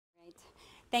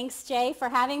Thanks, Jay, for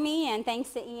having me, and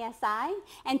thanks to ESI.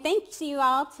 And thanks to you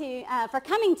all for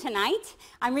coming tonight.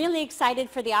 I'm really excited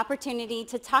for the opportunity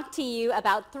to talk to you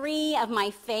about three of my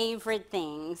favorite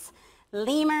things: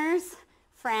 lemurs,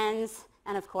 friends,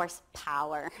 and of course,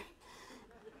 power.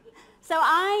 So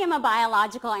I am a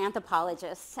biological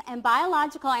anthropologist, and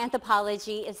biological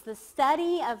anthropology is the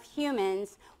study of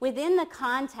humans within the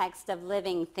context of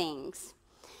living things.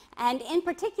 And in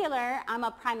particular, I'm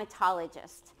a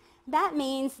primatologist. That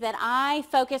means that I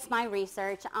focus my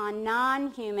research on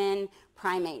non-human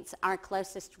primates, our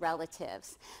closest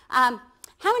relatives. How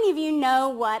many of you know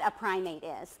what a primate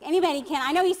is? Anybody can?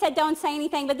 I know you said don't say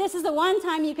anything, but this is the one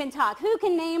time you can talk. Who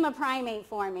can name a primate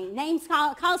for me? Names,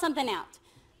 call something out.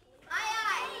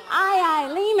 Aye,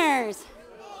 lemurs.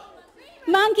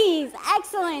 Monkeys,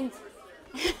 excellent.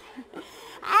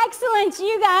 Excellent,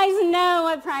 you guys know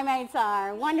what primates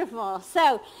are. Wonderful.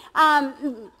 So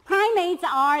primates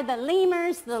are the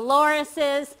lemurs, the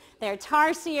lorises, they're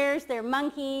tarsiers, they're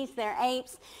monkeys, they're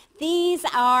apes. These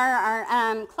are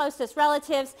our closest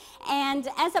relatives, and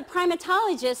as a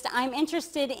primatologist, I'm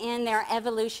interested in their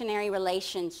evolutionary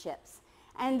relationships.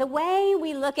 And the way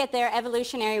we look at their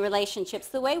evolutionary relationships,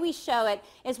 the way we show it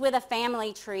is with a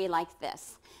family tree like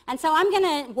this. And so I'm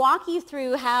going to walk you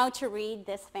through how to read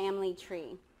this family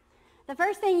tree. The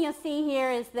first thing you'll see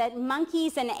here is that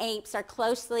monkeys and apes are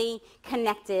closely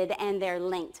connected and they're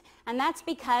linked. And that's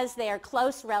because they are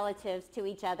close relatives to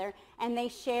each other and they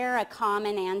share a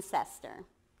common ancestor.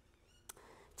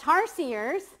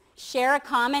 Tarsiers share a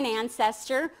common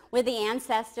ancestor with the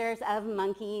ancestors of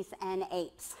monkeys and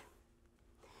apes.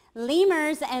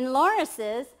 Lemurs and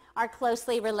lorises are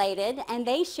closely related and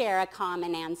they share a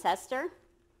common ancestor.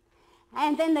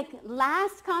 And then the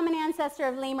last common ancestor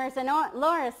of lemurs and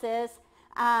lorises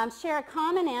share a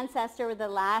common ancestor with the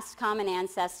last common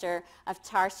ancestor of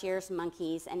tarsiers,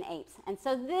 monkeys, and apes. And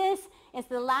so this is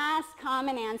the last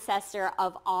common ancestor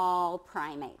of all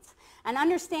primates. And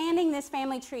understanding this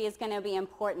family tree is going to be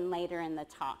important later in the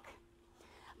talk.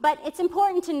 But it's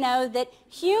important to know that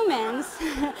humans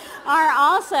are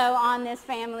also on this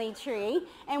family tree,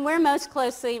 and we're most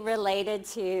closely related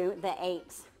to the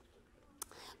apes.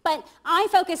 But I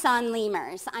focus on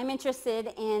lemurs. I'm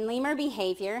interested in lemur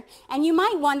behavior, and you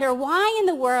might wonder, why in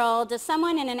the world does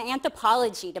someone in an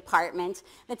anthropology department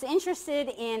that's interested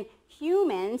in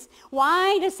humans,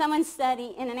 why does someone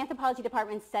in an anthropology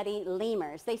department study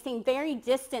lemurs? They seem very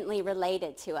distantly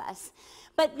related to us.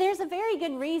 But there's a very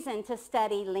good reason to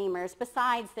study lemurs,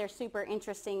 besides they're super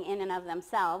interesting in and of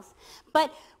themselves.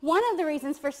 But one of the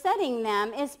reasons for studying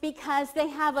them is because they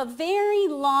have a very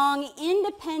long,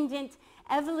 independent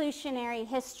evolutionary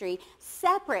history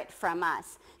separate from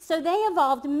us. So they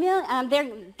evolved,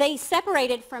 they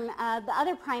separated from the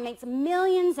other primates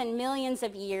millions and millions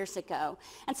of years ago.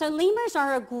 And so lemurs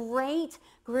are a great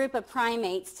group of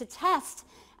primates to test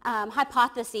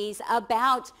hypotheses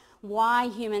about why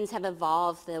humans have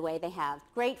evolved the way they have.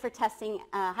 Great for testing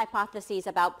hypotheses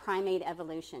about primate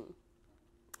evolution.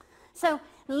 So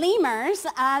lemurs,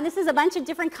 this is a bunch of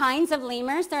different kinds of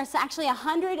lemurs. There's actually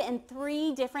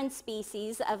 103 different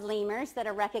species of lemurs that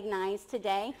are recognized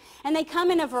today. And they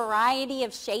come in a variety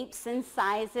of shapes and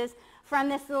sizes, from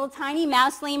this little tiny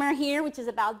mouse lemur here, which is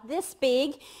about this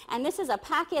big. And this is a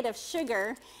packet of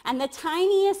sugar. And the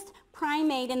tiniest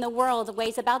primate in the world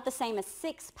weighs about the same as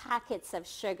 6 packets of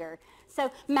sugar. So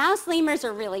mouse lemurs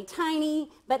are really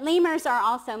tiny, but lemurs are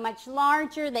also much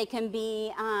larger. They can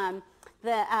be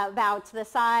about the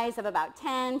size of about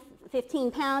 10,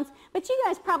 15 pounds. But you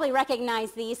guys probably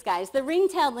recognize these guys. The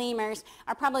ring-tailed lemurs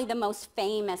are probably the most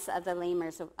famous of the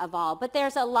lemurs of all, but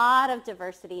there's a lot of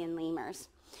diversity in lemurs.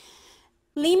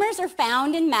 Lemurs are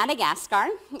found in Madagascar,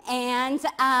 and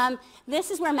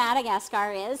this is where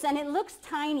Madagascar is, and it looks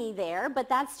tiny there, but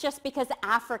that's just because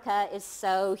Africa is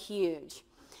so huge.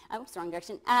 Oh, it's the wrong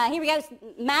direction. Here we go.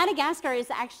 Madagascar is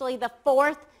actually the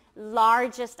 4th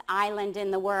largest island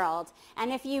in the world, and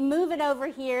if you move it over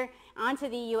here onto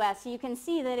the U.S., you can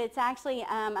see that it's actually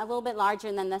a little bit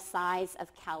larger than the size of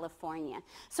California.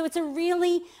 So it's a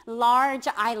really large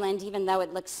island, even though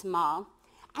it looks small.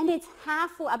 And it's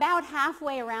about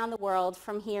halfway around the world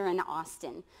from here in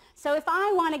Austin. So if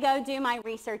I want to go do my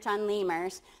research on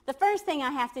lemurs, the first thing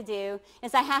I have to do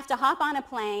is I have to hop on a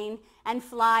plane and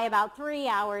fly about 3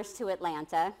 hours to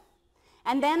Atlanta.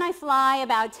 And then I fly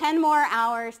about 10 more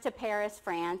hours to Paris,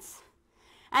 France.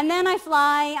 And then I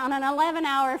fly on an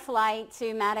 11-hour flight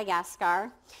to Madagascar.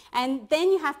 And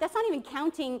then that's not even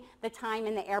counting the time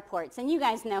in the airports. And you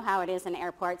guys know how it is in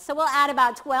airports. So we'll add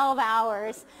about 12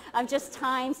 hours of just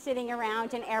time sitting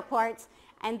around in airports.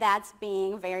 and that's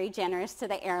being very generous to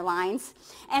the airlines.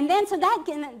 And then, so that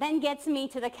then gets me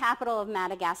to the capital of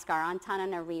Madagascar,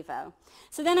 Antananarivo.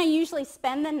 So then I usually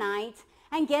spend the night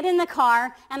and get in the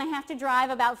car, and I have to drive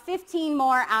about 15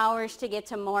 more hours to get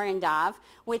to Morindov,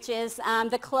 which is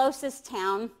the closest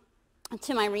town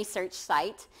to my research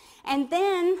site. And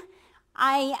then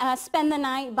I spend the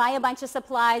night, buy a bunch of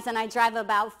supplies, and I drive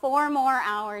about 4 more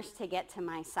hours to get to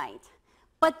my site.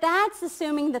 But that's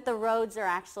assuming that the roads are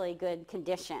actually good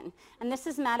condition. And this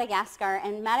is Madagascar,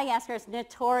 and Madagascar is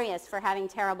notorious for having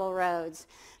terrible roads.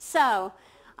 So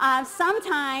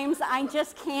sometimes I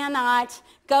just cannot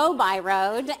go by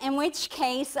road, in which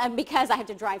case, because I have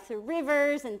to drive through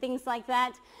rivers and things like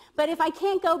that. But if I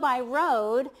can't go by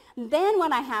road, then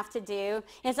what I have to do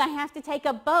is I have to take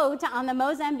a boat on the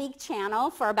Mozambique Channel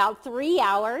for about 3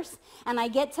 hours, and I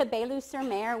get to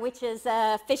Belu-sur-Mer, which is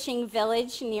a fishing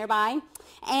village nearby.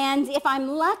 And if I'm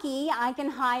lucky, I can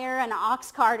hire an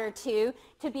ox cart or two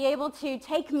to be able to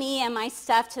take me and my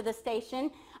stuff to the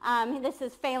station. This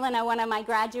is Phelan, one of my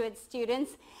graduate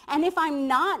students. And if I'm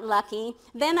not lucky,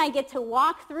 then I get to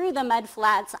walk through the mud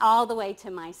flats all the way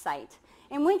to my site,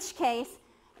 in which case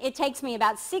it takes me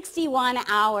about 61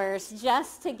 hours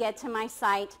just to get to my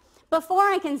site before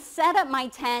I can set up my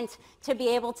tent to be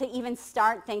able to even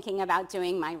start thinking about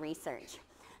doing my research.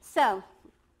 So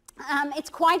it's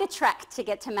quite a trek to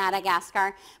get to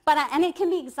Madagascar, and it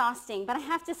can be exhausting, but I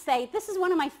have to say, this is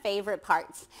one of my favorite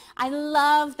parts. I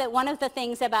love that one of the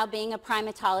things about being a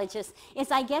primatologist is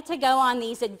I get to go on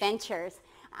these adventures.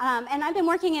 And I've been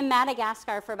working in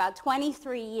Madagascar for about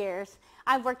 23 years.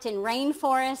 I've worked in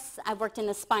rainforests, I've worked in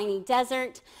the spiny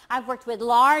desert, I've worked with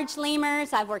large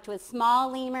lemurs, I've worked with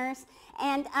small lemurs,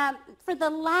 and for the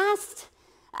last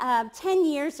 10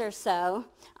 years or so,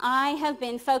 I have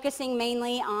been focusing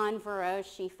mainly on Varroa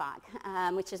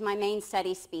Sifaka, which is my main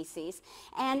study species.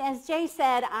 And as Jay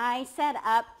said, I set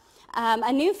up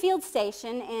a new field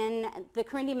station in the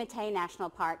Karindi-Mate National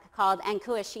Park called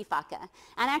Ankua Sifaka.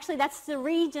 And actually that's the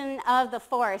region of the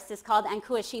forest is called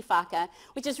Ankua Sifaka,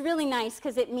 which is really nice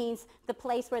because it means the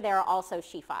place where there are also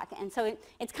Sifaka. And so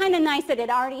it's kind of nice that it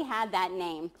already had that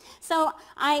name. So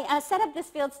I set up this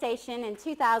field station in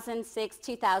 2006,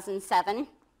 2007.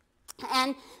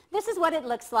 And this is what it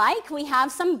looks like. We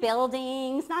have some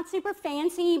buildings, not super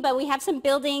fancy, but we have some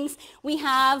buildings. We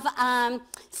have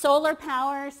solar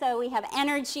power, so we have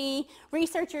energy.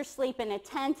 Researchers sleep in a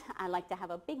tent. I like to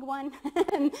have a big one.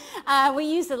 We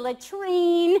use a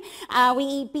latrine. We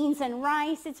eat beans and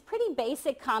rice. It's pretty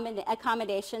basic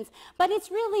accommodations, but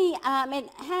it's really, it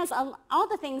has all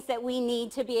the things that we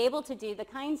need to be able to do the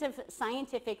kinds of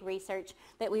scientific research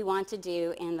that we want to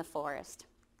do in the forest.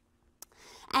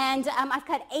 And I've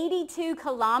cut 82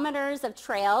 kilometers of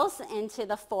trails into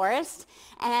the forest.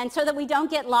 And so that we don't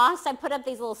get lost, I put up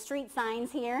these little street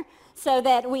signs here so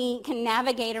that we can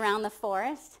navigate around the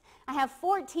forest. I have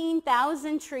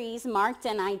 14,000 trees marked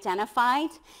and identified.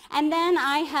 And then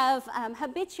I have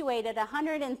habituated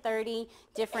 130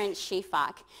 different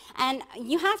Sifaka. And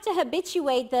you have to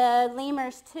habituate the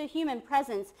lemurs to human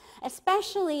presence,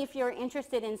 especially if you're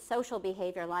interested in social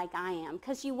behavior like I am,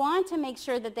 because you want to make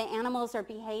sure that the animals are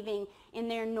behaving in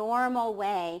their normal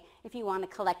way if you want to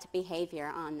collect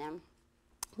behavior on them.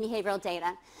 Behavioral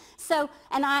data. So,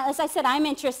 and as I said, I'm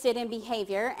interested in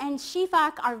behavior, and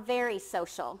Sifaka are very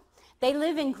social. They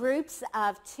live in groups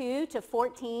of 2 to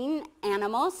 14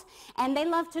 animals, and they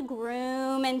love to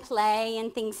groom and play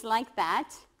and things like that.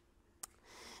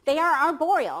 They are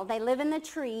arboreal. They live in the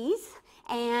trees,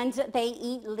 and they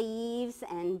eat leaves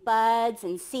and buds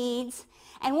and seeds.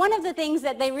 And one of the things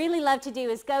that they really love to do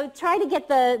is go try to get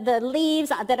the leaves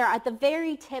that are at the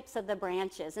very tips of the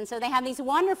branches. And so they have these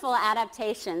wonderful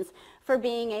adaptations for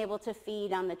being able to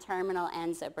feed on the terminal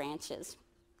ends of branches.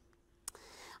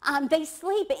 They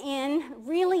sleep in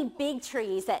really big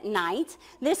trees at night.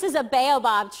 This is a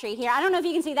baobab tree here. I don't know if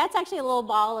you can see, that's actually a little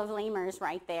ball of lemurs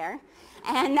right there.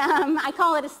 And I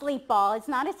call it a sleep ball. It's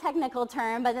not a technical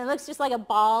term, but it looks just like a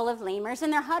ball of lemurs.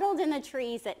 And they're huddled in the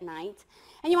trees at night.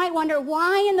 And you might wonder,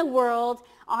 why in the world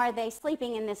are they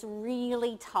sleeping in this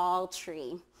really tall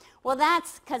tree? Well,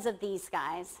 that's because of these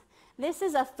guys. This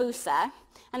is a fossa,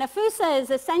 and a fossa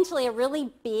is essentially a really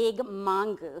big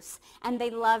mongoose, and they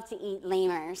love to eat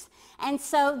lemurs. And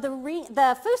so the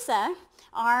fossa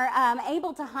are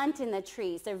able to hunt in the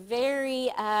trees. They're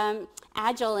very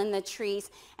agile in the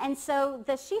trees. And so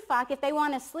the Sifaka, if they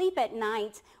want to sleep at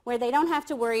night where they don't have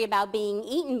to worry about being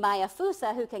eaten by a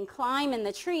fossa who can climb in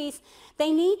the trees,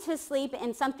 they need to sleep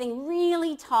in something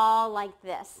really tall like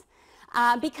this.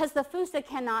 Because the fossa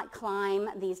cannot climb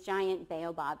these giant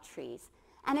baobab trees.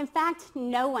 And in fact,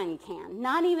 no one can,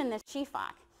 not even the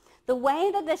Sifaka. The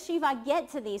way that the Sifaka get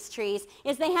to these trees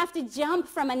is they have to jump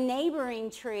from a neighboring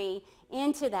tree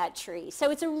into that tree.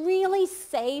 So it's a really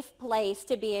safe place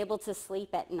to be able to sleep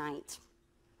at night.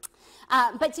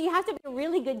 But you have to be a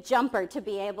really good jumper to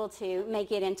be able to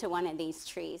make it into one of these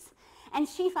trees. And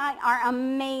Sifaka are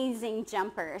amazing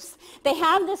jumpers. They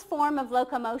have this form of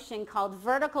locomotion called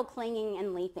vertical clinging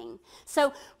and leaping. So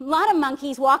a lot of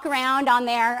monkeys walk around on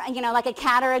their, like a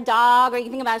cat or a dog, or you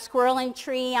think about a squirrel in a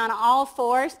tree on all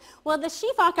fours. Well, the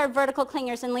Sifaka are vertical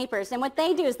clingers and leapers. And what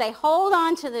they do is they hold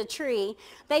on to the tree,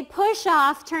 they push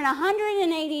off, turn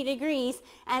 180 degrees,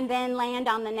 and then land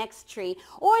on the next tree.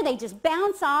 Or they just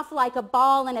bounce off like a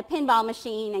ball in a pinball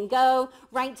machine and go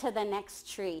right to the next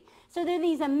tree. So they're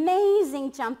these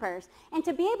amazing jumpers. And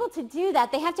to be able to do that,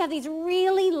 they have to have these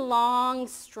really long,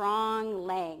 strong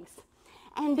legs.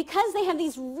 And because they have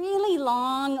these really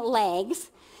long legs,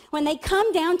 when they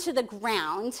come down to the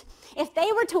ground, if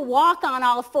they were to walk on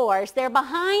all fours, their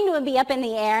behind would be up in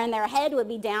the air and their head would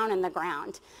be down in the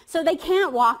ground. So they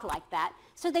can't walk like that.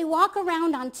 So they walk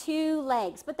around on two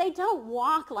legs, but they don't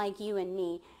walk like you and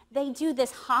me. They do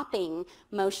this hopping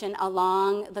motion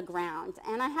along the ground.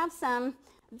 And I have some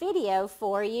video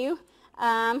for you.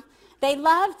 They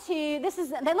love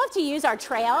to use our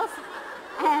trails,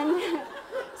 and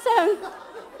so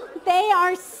they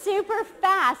are super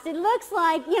fast. It looks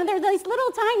like, they're these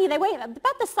little tiny, they weigh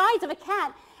about the size of a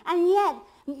cat, and yet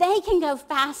they can go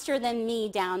faster than me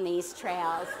down these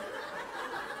trails.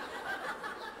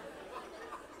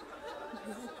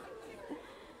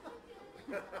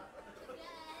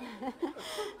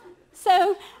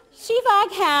 So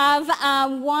Sifaka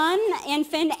have one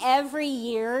infant every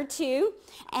year or two,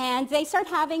 and they start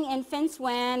having infants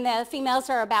when the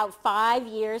females are about 5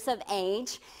 years of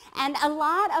age. And a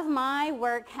lot of my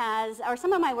work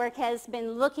some of my work has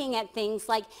been looking at things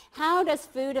like how does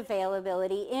food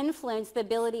availability influence the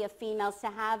ability of females to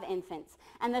have infants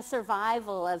and the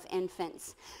survival of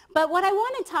infants. But what I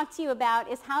want to talk to you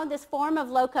about is how this form of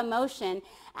locomotion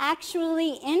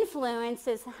actually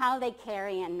influences how they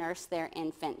carry and nurse their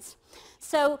infants.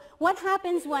 So what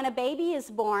happens when a baby is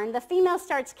born? The female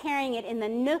starts carrying it in the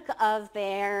nook of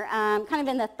their, kind of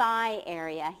in the thigh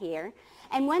area here.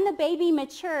 And when the baby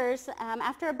matures,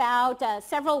 after about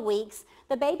several weeks,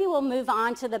 the baby will move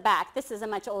on to the back. This is a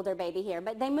much older baby here,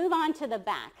 but they move on to the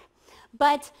back.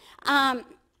 But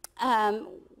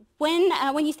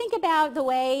when you think about the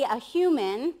way a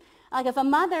human, like if a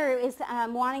mother is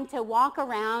wanting to walk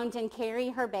around and carry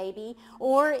her baby,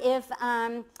 or if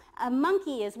a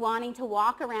monkey is wanting to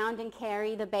walk around and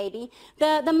carry the baby,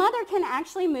 the mother can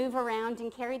actually move around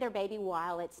and carry their baby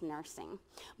while it's nursing.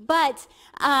 But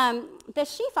the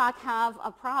Sifaka have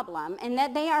a problem in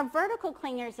that they are vertical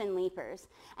clingers and leapers.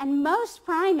 And most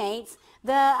primates,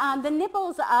 the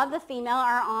nipples of the female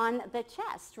are on the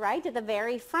chest, right, at the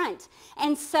very front.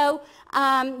 And so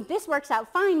this works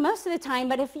out fine most of the time,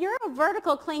 but if you're a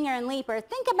vertical clinger and leaper,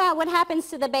 think about what happens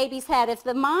to the baby's head. If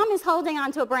the mom is holding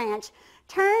onto a branch,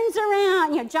 turns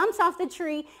around, jumps off the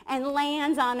tree and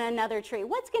lands on another tree,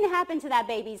 what's going to happen to that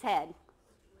baby's head?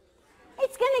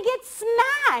 It's going to get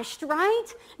smashed, right?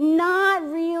 Not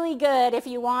really good if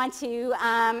you want to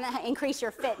increase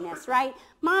your fitness, right?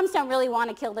 Moms don't really want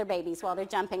to kill their babies while they're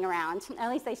jumping around. At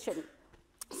least they shouldn't.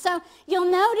 So you'll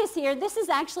notice here, this is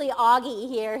actually Augie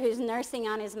here who's nursing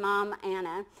on his mom,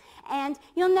 Anna. And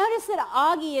you'll notice that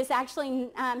Augie is actually,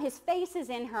 his face is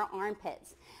in her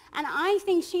armpits. And I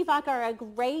think Sifaka are a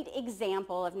great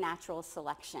example of natural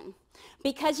selection.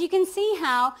 Because you can see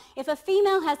how if a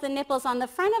female has the nipples on the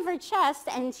front of her chest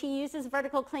and she uses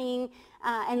vertical clinging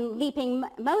and leaping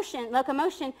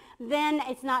locomotion, then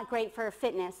it's not great for her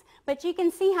fitness. But you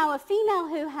can see how a female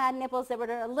who had nipples that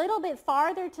were a little bit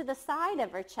farther to the side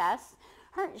of her chest,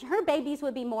 her babies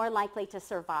would be more likely to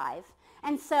survive.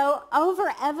 And so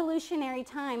over evolutionary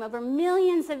time, over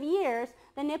millions of years,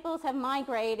 the nipples have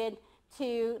migrated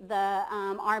to the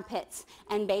armpits,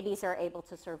 and babies are able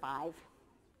to survive.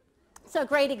 So a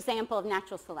great example of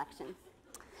natural selection.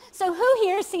 So who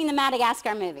here has seen the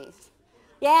Madagascar movies?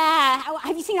 Yeah,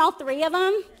 have you seen all three of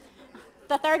them?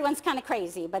 The third one's kind of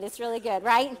crazy, but it's really good,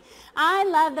 right? I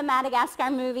love the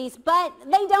Madagascar movies, but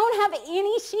they don't have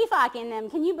any Sifaka in them.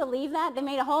 Can you believe that? They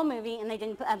made a whole movie and they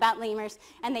didn't about lemurs,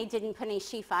 and they didn't put any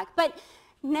Sifaka. But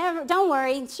don't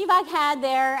worry, Sifaka had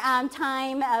their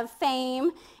time of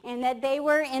fame in that they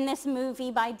were in this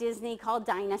movie by Disney called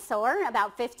Dinosaur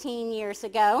about 15 years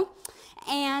ago.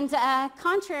 And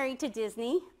contrary to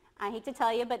Disney, I hate to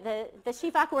tell you, but the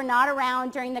Sifaka were not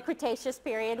around during the Cretaceous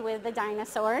period with the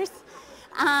dinosaurs.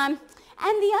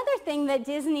 And the other thing that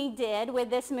Disney did with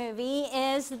this movie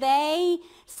is they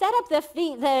set up the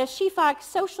Sifaka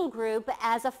social group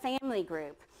as a family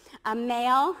group. A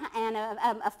male and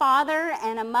a father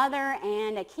and a mother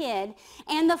and a kid.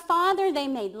 And the father they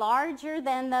made larger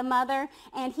than the mother,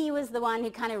 and he was the one who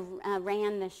kind of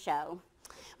ran the show.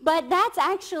 But that's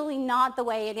actually not the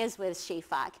way it is with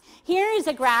Sifaka. Here is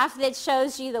a graph that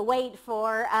shows you the weight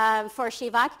for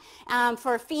Sifaka,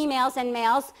 for females and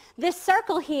males. This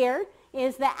circle here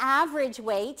is the average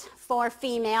weight for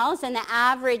females and the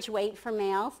average weight for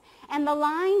males. And the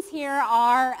lines here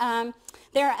are,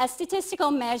 they're a statistical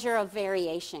measure of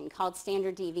variation called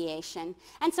standard deviation.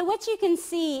 And so what you can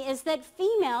see is that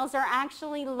females are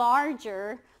actually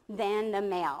larger than the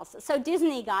males. So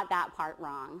Disney got that part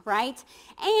wrong, right?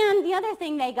 And the other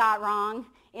thing they got wrong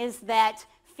is that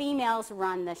females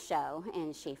run the show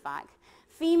in Sifaka.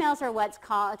 Females are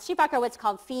Sifaka are what's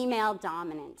called female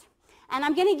dominant. And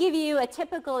I'm going to give you a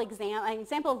typical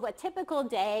example of a typical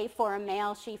day for a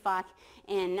male Sifaka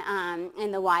in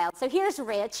the wild. So here's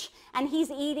Rich, and he's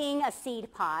eating a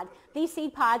seed pod. These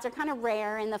seed pods are kind of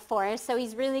rare in the forest, so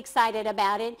he's really excited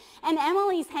about it. And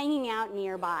Emily's hanging out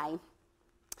nearby.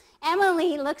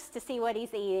 Emily looks to see what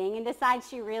he's eating and decides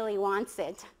she really wants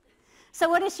it. So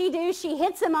what does she do? She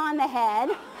hits him on the head,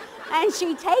 and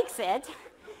she takes it,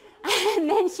 and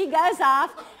then she goes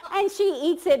off, and she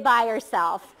eats it by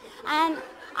herself. And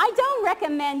I don't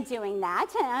recommend doing that.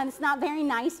 It's not very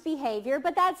nice behavior,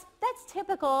 but that's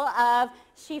typical of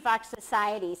Sifaka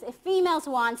societies. If females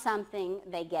want something,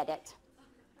 they get it.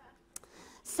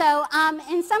 So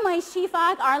in some ways,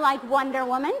 Sifaka are like Wonder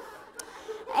Woman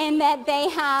in that they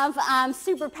have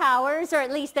superpowers, or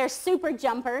at least they're super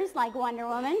jumpers like Wonder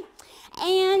Woman.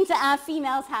 And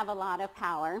females have a lot of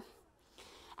power.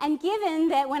 And given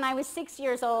that when I was 6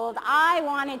 years old, I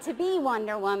wanted to be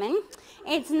Wonder Woman,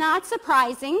 it's not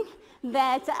surprising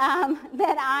that,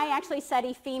 that I actually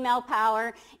study female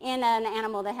power in an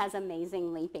animal that has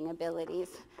amazing leaping abilities.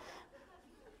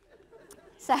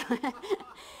 So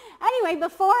anyway,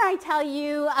 before I tell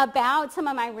you about some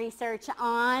of my research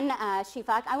on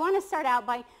Sifaka, I want to start out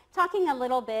by talking a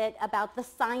little bit about the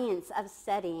science of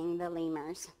studying the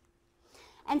lemurs.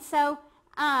 And so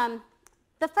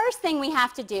the first thing we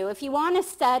have to do, if you want to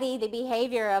study the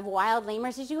behavior of wild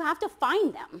lemurs, is you have to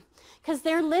find them, because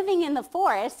they're living in the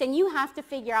forest and you have to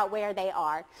figure out where they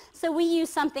are. So we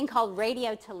use something called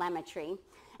radiotelemetry.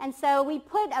 And so I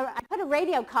put a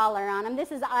radio collar on him.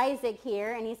 This is Isaac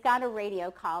here, and he's got a radio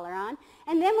collar on.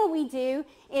 And then what we do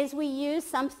is we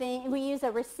use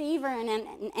a receiver and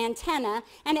an antenna,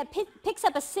 and it picks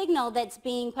up a signal that's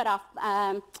being put off,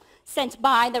 sent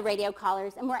by the radio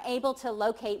collars, and we're able to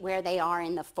locate where they are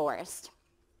in the forest.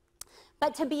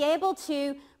 But to be able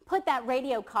to put that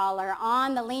radio collar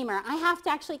on the lemur, I have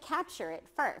to actually capture it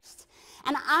first.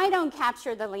 And I don't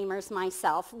capture the lemurs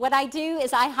myself. What I do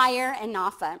is I hire a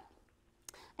Nafa.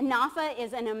 Nafa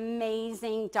is an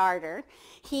amazing darter.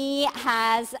 He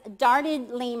has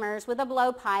darted lemurs with a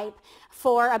blowpipe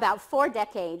for about 4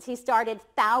 decades. He's darted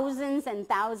thousands and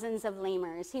thousands of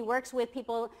lemurs. He works with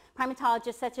people,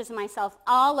 primatologists such as myself,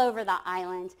 all over the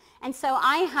island. And so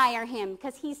I hire him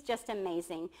because he's just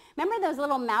amazing. Remember those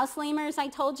little mouse lemurs I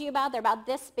told you about? They're about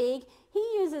this big. He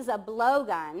uses a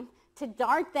blowgun to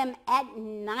dart them at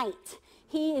night.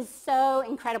 He is so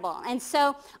incredible. And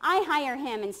so I hire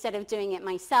him instead of doing it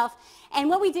myself. And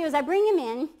what we do is I bring him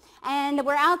in, and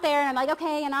we're out there, and I'm like,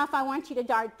 okay, Enough, I want you to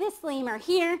dart this lemur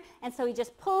here. And so he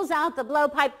just pulls out the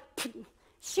blowpipe,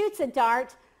 shoots a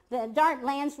dart. The dart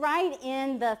lands right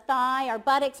in the thigh or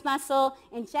buttocks muscle,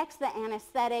 injects the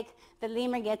anesthetic. The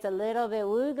lemur gets a little bit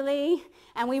woogly,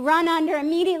 and we run under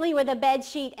immediately with a bed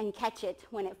sheet and catch it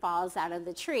when it falls out of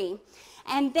the tree.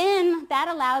 And then that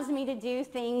allows me to do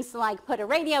things like put a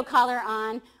radio collar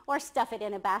on or stuff it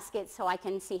in a basket so I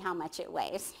can see how much it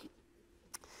weighs.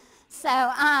 So,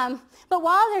 but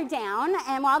while they're down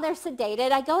and while they're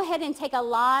sedated, I go ahead and take a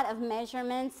lot of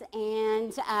measurements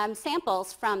and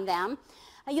samples from them.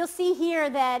 You'll see here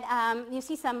that you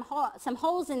see some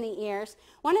holes in the ears.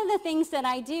 One of the things that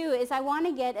I do is I want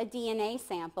to get a DNA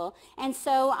sample, and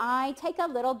so I take a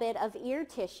little bit of ear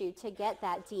tissue to get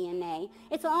that DNA.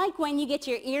 It's like when you get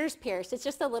your ears pierced. It's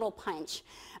just a little punch.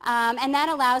 And that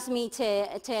allows me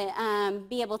to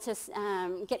be able to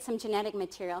get some genetic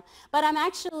material. But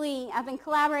I've been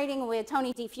collaborating with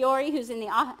Tony DiFiore, who's in the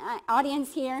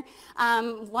audience here,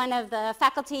 one of the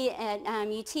faculty at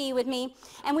UT with me.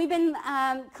 And we've been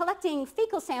collecting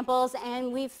fecal samples,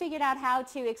 and we've figured out how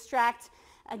to extract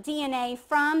DNA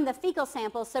from the fecal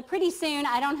samples. So pretty soon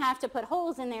I don't have to put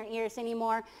holes in their ears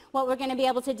anymore. What we're going to be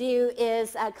able to do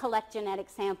is collect genetic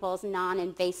samples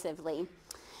non-invasively.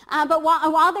 But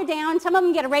while they're down, some of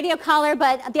them get a radio collar,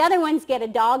 but the other ones get a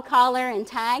dog collar and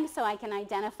tag, so I can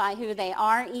identify who they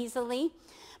are easily.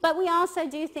 But we also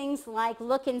do things like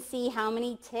look and see how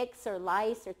many ticks or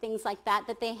lice or things like that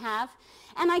they have.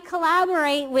 And I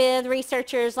collaborate with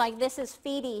researchers like this is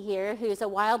Feedy here, who's a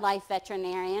wildlife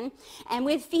veterinarian. And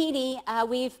with Feedy,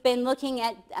 we've been looking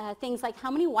at things like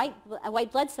how many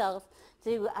white blood cells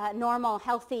do normal,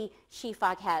 healthy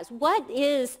Sifaka has. What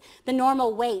is the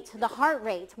normal weight, the heart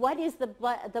rate? What is the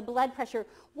blood pressure?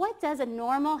 What does a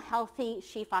normal, healthy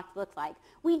Sifaka look like?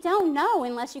 We don't know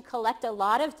unless you collect a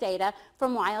lot of data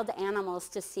from wild animals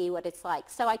to see what it's like.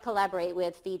 So I collaborate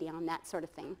with Feedy on that sort of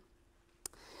thing.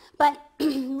 But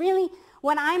really,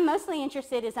 what I'm mostly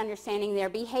interested in is understanding their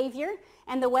behavior.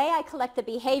 And the way I collect the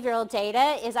behavioral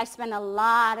data is I spend a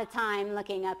lot of time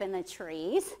looking up in the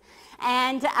trees.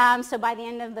 And so by the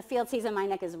end of the field season, my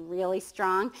neck is really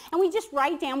strong. And we just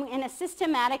write down in a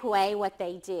systematic way what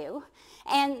they do.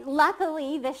 And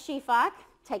luckily, the Sifaka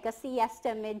take a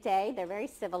siesta midday. They're very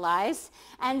civilized.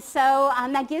 And so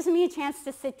that gives me a chance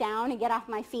to sit down and get off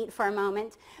my feet for a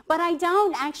moment. But I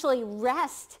don't actually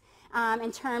rest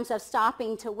in terms of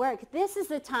stopping to work. This is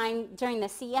the time during the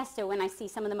siesta when I see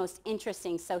some of the most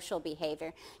interesting social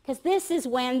behavior, because this is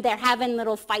when they're having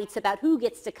little fights about who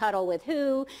gets to cuddle with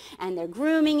who, and they're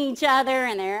grooming each other,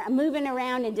 and they're moving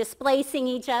around and displacing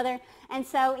each other. And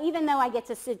so even though I get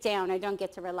to sit down, I don't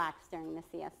get to relax during the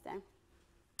siesta.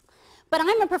 But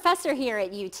I'm a professor here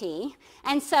at UT,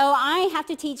 and so I have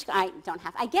to teach, I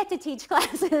get to teach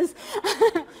classes.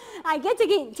 I get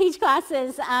to teach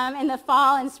classes in the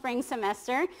fall and spring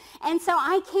semester, and so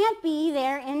I can't be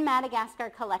there in Madagascar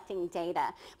collecting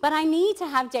data. But I need to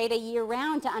have data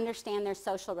year-round to understand their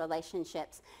social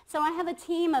relationships. So I have a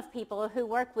team of people who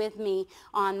work with me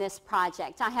on this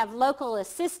project. I have local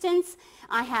assistants.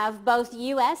 I have both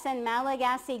US and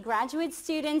Malagasy graduate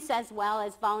students as well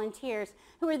as volunteers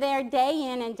who are there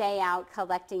day in and day out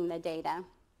collecting the data.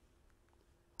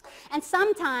 And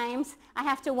sometimes I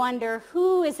have to wonder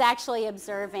who is actually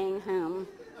observing whom.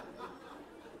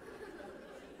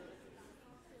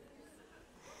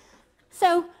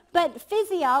 But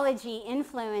physiology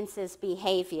influences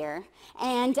behavior.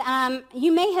 And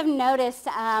you may have noticed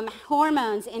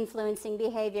hormones influencing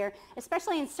behavior,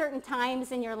 especially in certain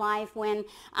times in your life when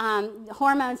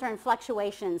hormones are in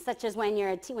fluctuations, such as when you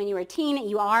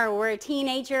are or were a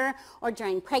teenager, or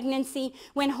during pregnancy.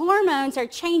 When hormones are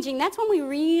changing, that's when we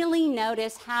really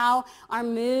notice how our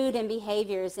mood and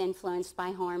behavior is influenced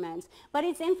by hormones. But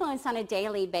it's influenced on a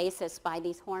daily basis by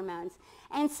these hormones.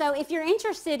 And so if you're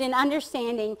interested in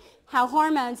understanding how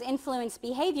hormones influence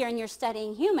behavior and you're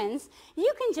studying humans,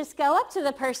 you can just go up to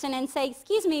the person and say,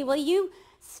 excuse me, will you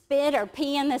spit or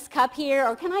pee in this cup here?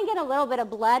 Or can I get a little bit of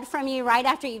blood from you right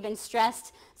after you've been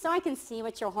stressed so I can see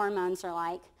what your hormones are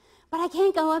like? But I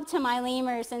can't go up to my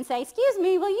lemurs and say, excuse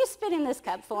me, will you spit in this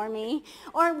cup for me?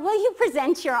 Or will you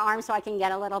present your arm so I can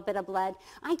get a little bit of blood?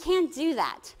 I can't do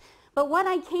that. But what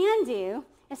I can do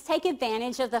is take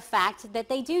advantage of the fact that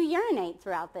they do urinate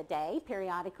throughout the day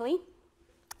periodically,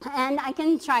 and I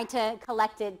can try to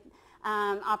collect it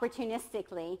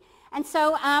opportunistically. And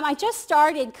so I just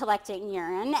started collecting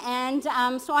urine, and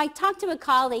so I talked to a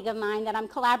colleague of mine that I'm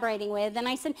collaborating with, and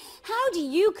I said, how do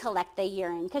you collect the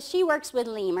urine? Because she works with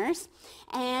lemurs,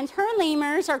 and her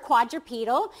lemurs are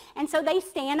quadrupedal, and so they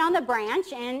stand on the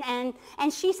branch, and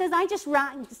she says, I just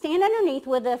stand underneath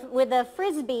with a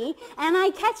frisbee, and I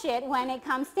catch it when it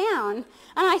comes down. And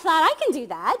I thought, I can do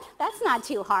that. That's not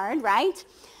too hard, right?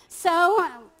 So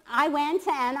I went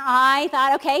and I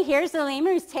thought, okay, here's the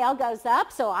lemur whose tail goes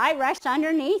up. So I rushed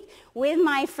underneath with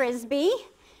my frisbee,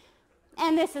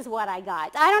 and this is what I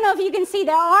got. I don't know if you can see,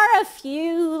 there are a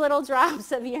few little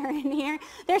drops of urine here.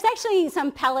 There's actually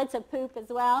some pellets of poop as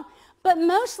well. But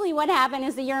mostly what happened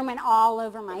is the urine went all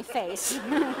over my face. So,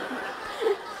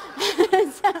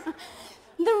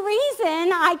 the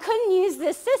reason I couldn't use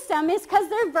this system is because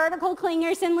they're vertical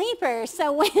clingers and leapers.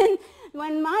 So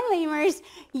when my lemurs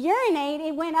urinate,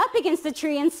 it went up against the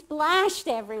tree and splashed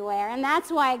everywhere, and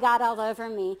that's why it got all over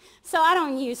me. So I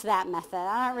don't use that method.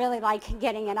 I don't really like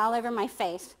getting it all over my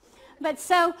face. But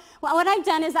so what I've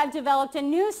done is I've developed a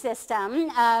new system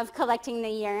of collecting the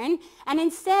urine, and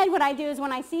instead what I do is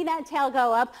when I see that tail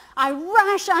go up, I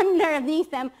rush underneath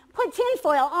them, put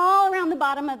tinfoil all around the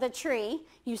bottom of the tree.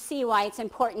 You see why it's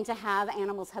important to have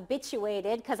animals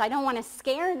habituated, because I don't want to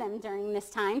scare them during this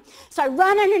time. So I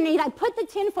run underneath, I put the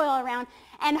tinfoil around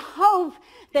and hope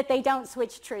that they don't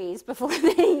switch trees before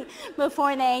they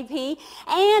pee.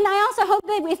 And I also hope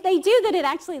that if they do, that it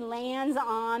actually lands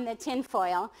on the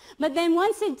tinfoil. But then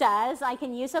once it does, I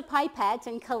can use a pipette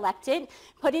and collect it,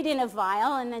 put it in a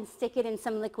vial, and then stick it in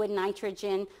some liquid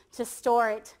nitrogen to store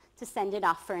it, to send it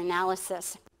off for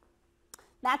analysis.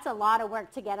 That's a lot of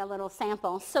work to get a little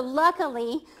sample. So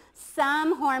luckily,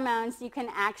 some hormones you can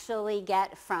actually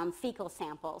get from fecal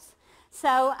samples.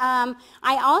 So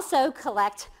I also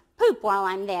collect poop while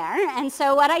I'm there. And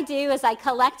so what I do is I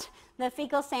collect the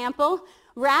fecal sample,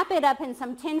 wrap it up in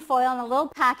some tin foil in a little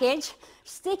package,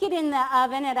 stick it in the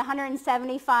oven at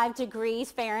 175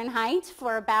 degrees Fahrenheit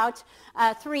for about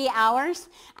 3 hours,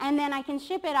 and then I can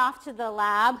ship it off to the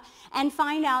lab and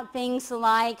find out things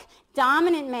like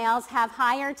dominant males have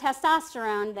higher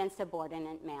testosterone than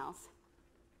subordinate males.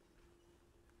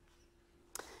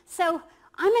 So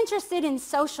I'm interested in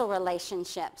social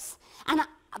relationships,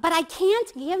 but I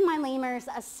can't give my lemurs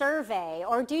a survey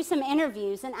or do some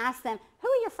interviews and ask them, who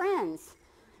are your friends?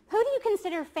 Who do you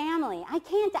consider family? I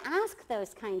can't ask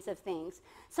those kinds of things.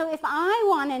 So if I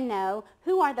want to know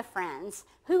who are the friends,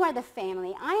 who are the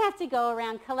family, I have to go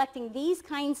around collecting these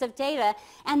kinds of data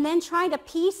and then try to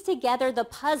piece together the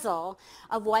puzzle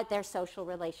of what their social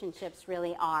relationships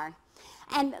really are.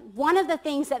 And one of the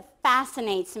things that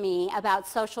fascinates me about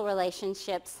social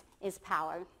relationships is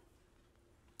power.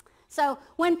 So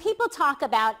when people talk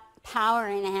about power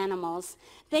in animals,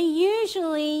 they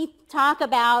usually talk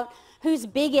about who's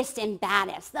biggest and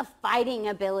baddest, the fighting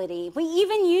ability. We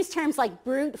even use terms like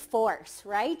brute force,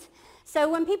 right? So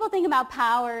when people think about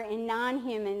power in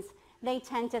non-humans, they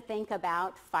tend to think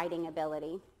about fighting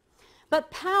ability.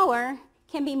 But power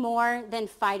can be more than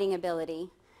fighting ability,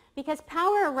 because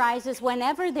power arises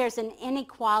whenever there's an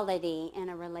inequality in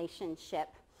a relationship.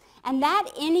 And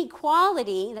that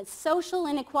inequality, that social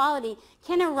inequality,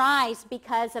 can arise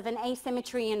because of an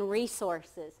asymmetry in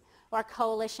resources or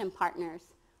coalition partners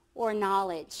or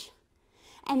knowledge.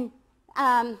 And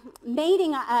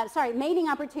mating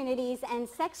opportunities and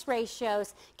sex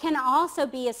ratios can also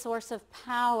be a source of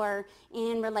power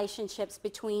in relationships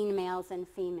between males and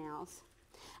females.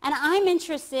 And I'm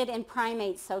interested in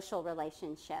primate social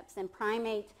relationships and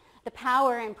the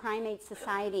power in primate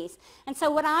societies. And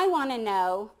so what I want to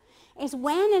know is,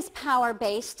 when is power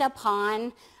based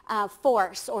upon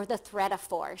force or the threat of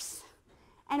force?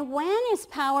 And when is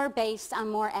power based on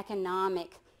more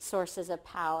economic sources of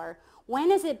power?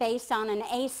 When is it based on an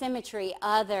asymmetry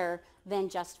other than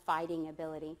just fighting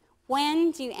ability?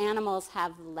 When do animals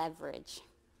have leverage?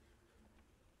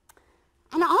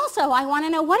 And also, I want to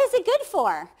know, what is it good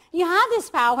for? You have this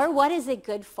power, what is it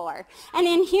good for? And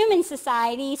in human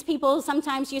societies, people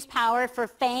sometimes use power for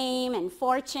fame and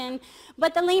fortune,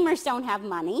 but the lemurs don't have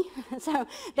money, so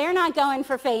they're not going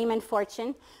for fame and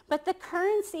fortune. But the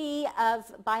currency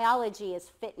of biology is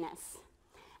fitness.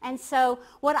 And so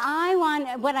what I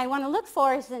want to look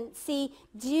for is to see,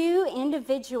 do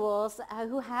individuals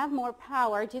who have more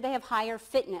power, do they have higher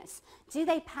fitness? Do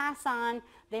they pass on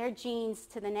their genes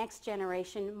to the next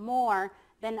generation more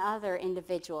than other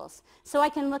individuals? So I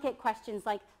can look at questions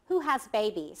like, who has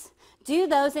babies? Do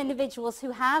those individuals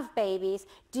who have babies,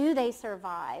 do they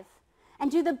survive? And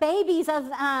do the babies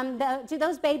do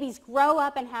those babies grow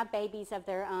up and have babies of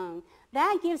their own?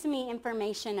 That gives me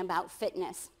information about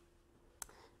fitness.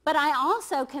 But I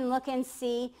also can look and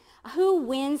see who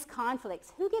wins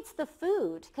conflicts, who gets the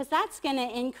food, because that's going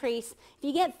to increase. If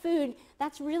you get food,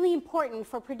 that's really important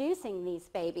for producing these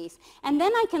babies. And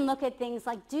then I can look at things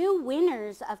like, do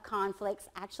winners of conflicts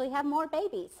actually have more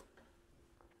babies?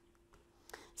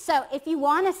 So if you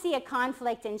want to see a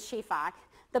conflict in Sifaka,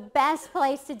 the best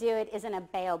place to do it is in a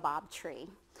baobab tree.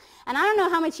 And I don't know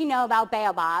how much you know about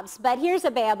baobabs, but here's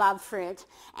a baobab fruit.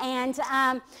 And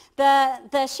the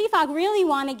Sifaka really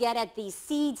want to get at these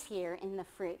seeds here in the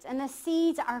fruit. And the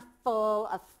seeds are full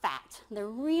of fat. They're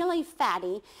really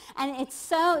fatty. And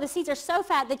the seeds are so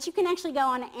fat that you can actually go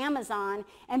on Amazon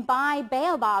and buy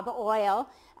baobab oil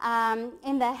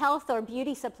in the health or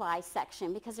beauty supply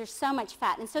section, because there's so much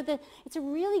fat. And so it's a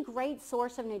really great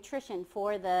source of nutrition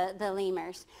for the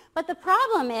lemurs. But the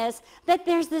problem is that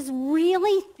there's this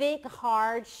really thick thick,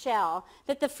 hard shell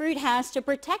that the fruit has to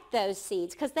protect those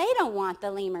seeds because they don't want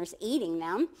the lemurs eating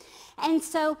them. And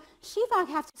so Sifaka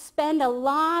have to spend a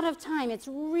lot of time. It's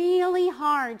really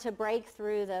hard to break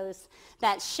through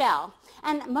that shell.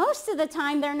 And most of the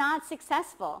time, they're not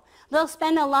successful. They'll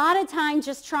spend a lot of time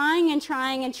just trying and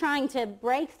trying and trying to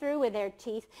break through with their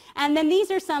teeth. And then these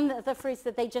are some of the fruits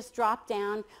that they just drop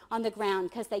down on the ground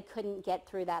because they couldn't get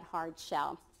through that hard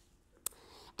shell.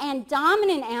 And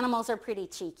dominant animals are pretty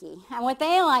cheeky. And what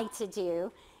they like to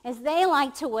do is they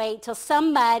like to wait till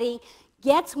somebody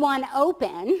gets one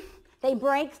open. They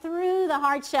break through the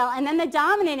hard shell, and then the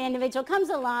dominant individual comes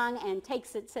along and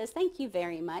takes it, says, "Thank you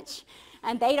very much."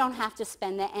 And they don't have to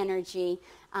spend the energy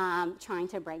trying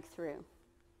to break through.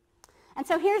 And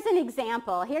so here's an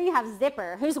example. Here you have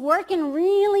Zipper, who's working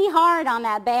really hard on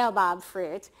that baobab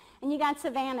fruit. And you got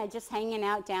Savannah just hanging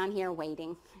out down here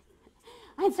waiting.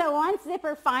 And so once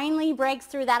Zipper finally breaks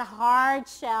through that hard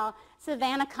shell,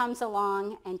 Savannah comes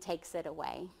along and takes it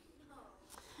away.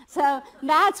 So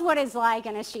that's what it's like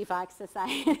in a Sifaka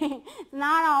society. It's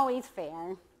not always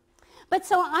fair. But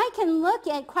so I can look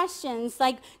at questions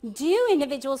like, do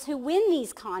individuals who win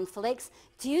these conflicts,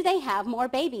 do they have more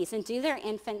babies and do their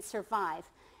infants survive?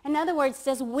 In other words,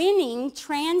 does winning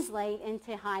translate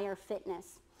into higher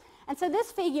fitness? And so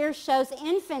this figure shows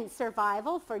infant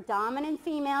survival for dominant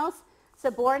females,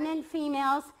 subordinate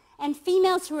females, and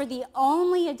females who are the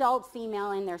only adult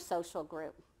female in their social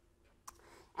group.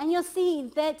 And you'll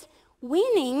see that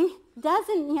winning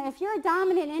doesn't, if you're a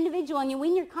dominant individual and you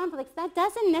win your conflicts, that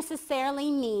doesn't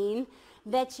necessarily mean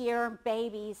that your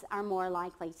babies are more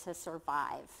likely to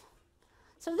survive.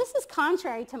 So this is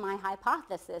contrary to my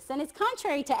hypothesis, and it's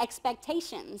contrary to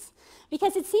expectations,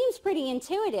 because it seems pretty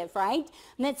intuitive, right?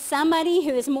 That somebody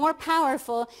who is more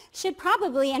powerful should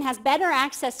probably and has better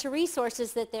access to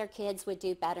resources, that their kids would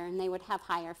do better and they would have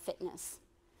higher fitness.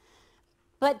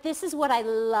 But this is what I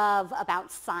love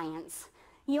about science.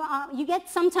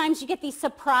 Sometimes you get these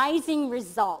surprising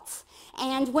results.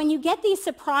 And when you get these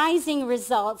surprising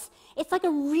results, it's like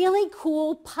a really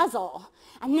cool puzzle.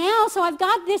 And now, so I've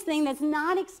got this thing that's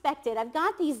not expected. I've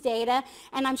got these data,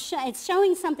 and it's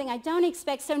showing something I don't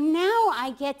expect. So now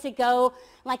I get to go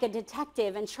like a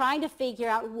detective and try to figure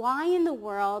out, why in the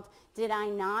world did I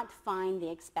not find the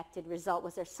expected result?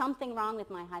 Was there something wrong with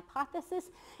my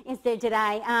hypothesis? Is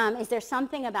there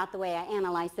something about the way I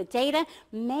analyze the data?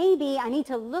 Maybe I need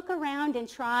to look around and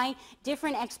try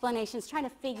different explanations, try to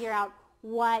figure out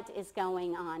what is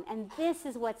going on. And this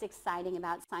is what's exciting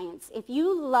about science. If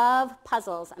you love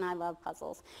puzzles, and I love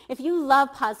puzzles, if you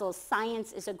love puzzles,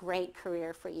 science is a great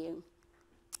career for you.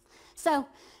 So,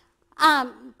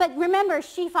 but remember,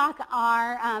 Sifaka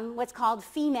are what's called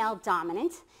female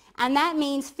dominant. And that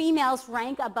means females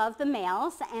rank above the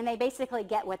males, and they basically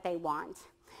get what they want.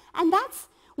 And that's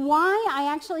why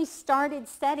I actually started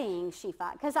studying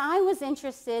Sifaka, because I was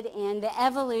interested in the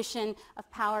evolution of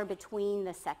power between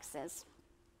the sexes.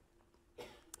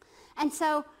 And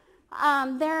so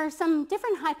there are some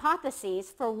different hypotheses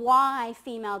for why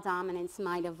female dominance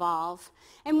might evolve.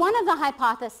 And one of the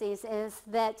hypotheses is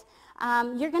that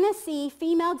you're going to see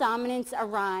female dominance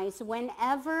arise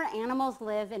whenever animals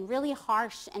live in really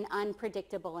harsh and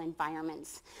unpredictable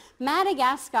environments.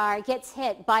 Madagascar gets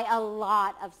hit by a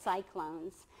lot of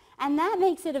cyclones. And that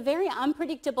makes it a very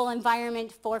unpredictable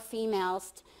environment for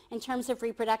females in terms of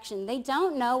reproduction. They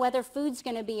don't know whether food's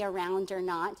going to be around or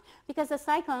not, because a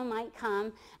cyclone might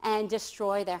come and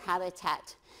destroy their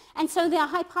habitat. And so the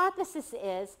hypothesis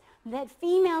is that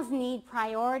females need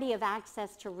priority of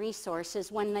access to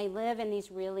resources when they live in these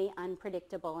really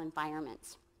unpredictable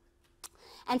environments.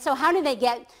 And so how do they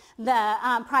get the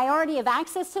priority of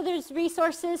access to those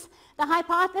resources? The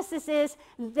hypothesis is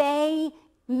they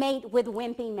mate with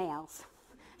wimpy males.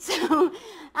 So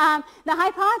the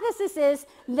hypothesis is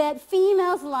that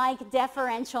females like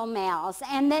deferential males,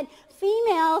 and that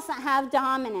females have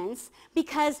dominance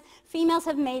because females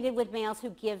have mated with males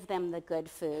who give them the good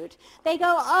food. They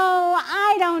go, "Oh,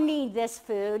 I don't need this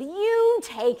food. You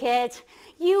take it.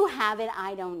 You have it.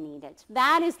 I don't need it."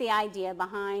 That is the idea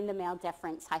behind the male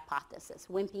deference hypothesis,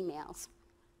 wimpy males.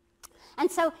 And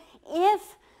so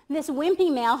if this wimpy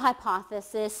male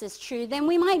hypothesis is true, then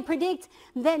we might predict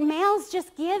that males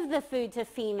just give the food to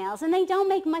females, and they don't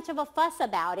make much of a fuss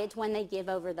about it when they give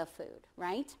over the food,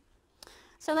 right?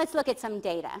 So let's look at some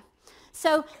data.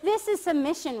 So this is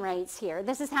submission rates here.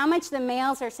 This is how much the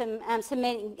males are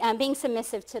being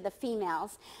submissive to the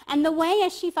females. And the way a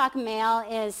Sifaka male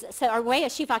is, or way a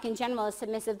Sifaka in general is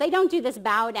submissive, they don't do this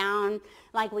bow down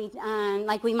like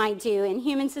we might do in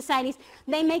human societies.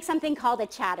 They make something called a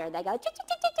chatter. They go,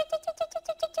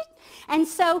 And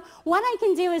so what I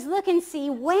can do is look and see,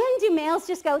 when do males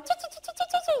just go,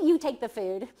 you take the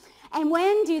food, and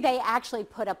when do they actually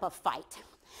put up a fight?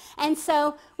 And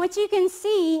so what you can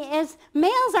see is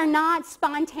males are not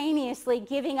spontaneously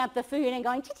giving up the food and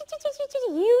going,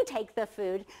 you take the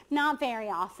food, not very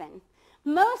often.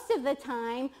 Most of the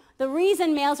time, the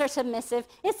reason males are submissive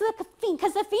is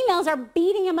because the females are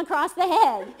beating them across the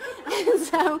head. And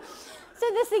so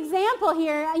this example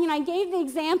here, I gave the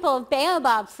example of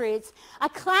baobab fruits, a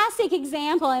classic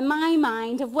example in my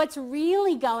mind of what's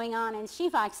really going on in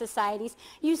Sifaka societies.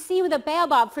 You see with the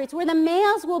baobab fruits where the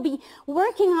males will be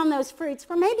working on those fruits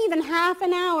for maybe even half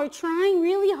an hour, trying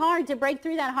really hard to break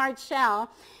through that hard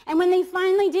shell. And when they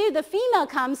finally do, the female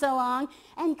comes along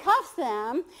and cuffs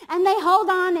them, and they hold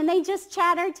on and they just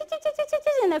chatter,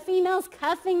 and the female's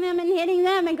cuffing them and hitting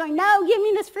them and going, no, give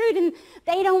me this fruit, and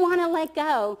they don't want to let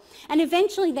go. And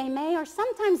eventually they may, or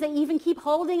sometimes they even keep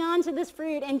holding on to this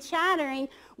fruit and chattering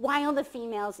while the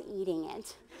female's eating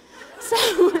it.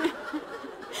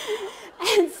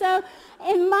 So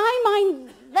in my mind,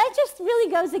 that just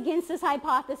really goes against this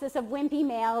hypothesis of wimpy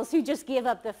males who just give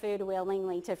up the food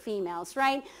willingly to females,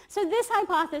 right? So this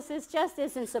hypothesis just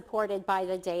isn't supported by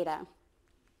the data.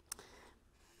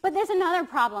 But there's another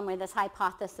problem with this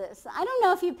hypothesis. I don't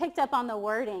know if you picked up on the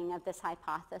wording of this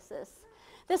hypothesis.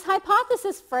 This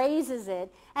hypothesis phrases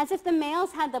it as if the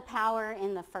males had the power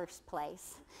in the first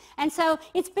place. And so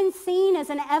it's been seen as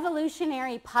an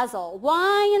evolutionary puzzle.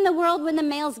 Why in the world would the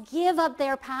males give up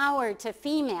their power to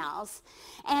females?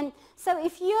 And so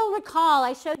if you'll recall,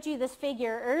 I showed you this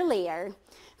figure earlier.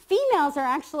 Females are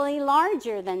actually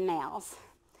larger than males.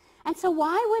 And so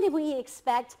why would we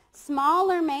expect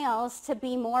smaller males to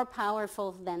be more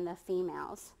powerful than the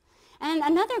females? And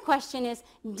another question is,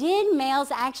 did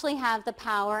males actually have the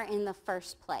power in the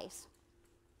first place?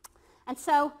 And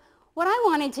so what I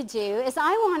wanted to do is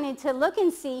I wanted to look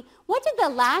and see, what did the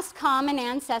last common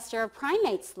ancestor of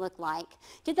primates look like?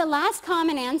 Did the last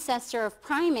common ancestor of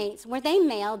primates, were they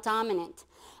male dominant?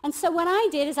 And so what I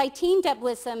did is I teamed up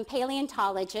with some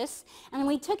paleontologists, and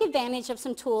we took advantage of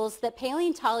some tools that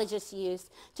paleontologists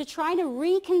used to try to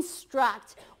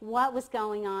reconstruct what was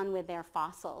going on with their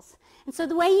fossils. And so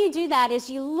the way you do that is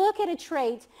you look at a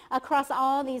trait across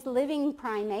all these living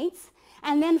primates,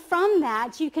 and then from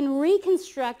that you can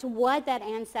reconstruct what that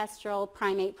ancestral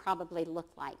primate probably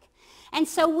looked like. And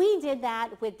so we did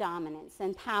that with dominance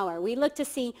and power. We looked to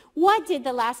see, what did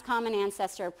the last common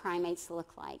ancestor of primates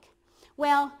look like?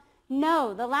 Well,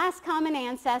 no, the last common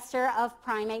ancestor of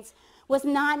primates was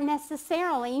not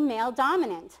necessarily male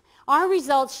dominant. Our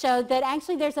results showed that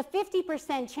actually there's a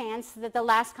 50% chance that the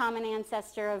last common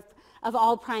ancestor of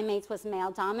all primates was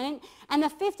male dominant, and a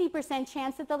 50%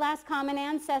 chance that the last common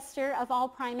ancestor of all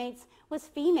primates was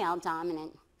female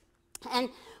dominant. And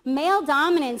male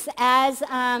dominance as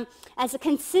a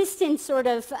consistent sort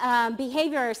of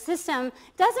behavior or system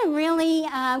doesn't really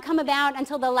come about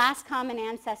until the last common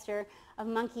ancestor of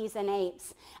monkeys and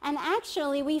apes. And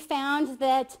actually we found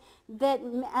that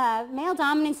male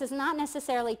dominance is not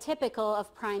necessarily typical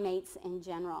of primates in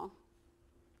general.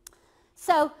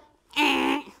 So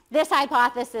this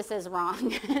hypothesis is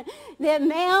wrong.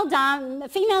 The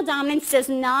female dominance did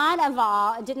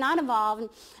not evolve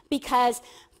because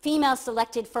females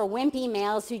selected for wimpy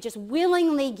males who just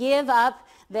willingly give up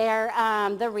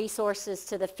the resources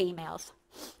to the females.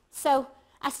 So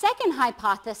a second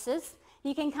hypothesis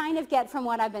you can kind of get from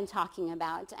what I've been talking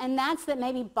about, and that's that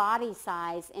maybe body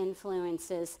size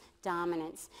influences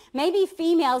dominance. Maybe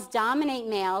females dominate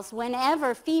males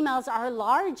whenever females are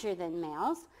larger than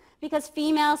males, because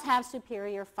females have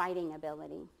superior fighting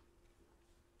ability.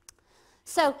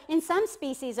 So in some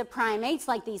species of primates,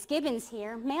 like these gibbons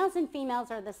here, males and females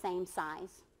are the same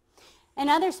size. In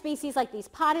other species like these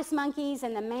potus monkeys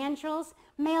and the mandrills,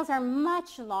 males are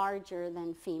much larger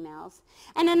than females.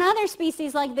 And in other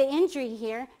species like the indri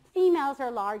here, females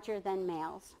are larger than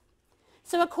males.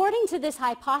 So according to this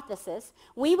hypothesis,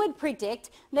 we would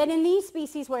predict that in these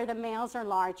species where the males are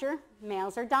larger,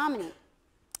 males are dominant.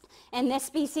 In this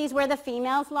species where the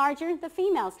female's larger, the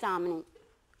female's dominant.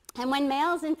 And when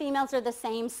males and females are the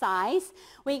same size,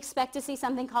 we expect to see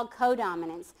something called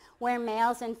codominance, where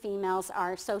males and females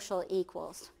are social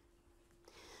equals.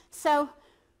 So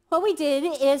what we did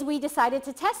is we decided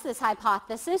to test this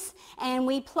hypothesis, and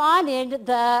we plotted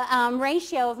the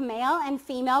ratio of male and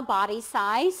female body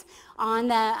size on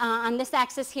this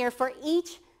axis here for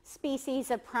each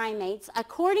species of primates,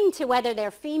 according to whether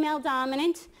they're female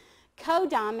dominant,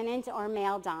 codominant, or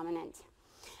male dominant.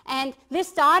 And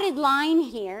this dotted line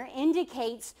here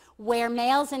indicates where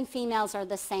males and females are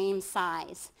the same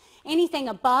size. Anything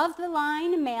above the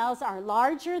line, males are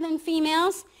larger than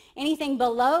females. Anything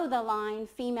below the line,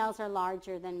 females are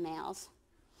larger than males.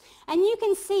 And you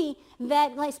can see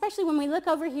that, especially when we look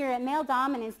over here at male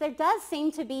dominance, there does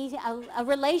seem to be a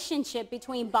relationship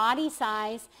between body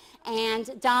size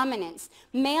and dominance.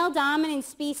 Male dominant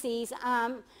species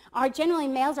are generally,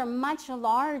 males are much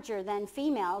larger than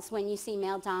females when you see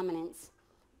male dominance.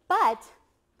 But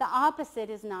the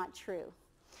opposite is not true.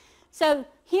 So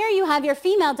here you have your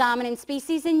female dominant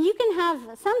species, and you can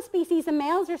have some species, the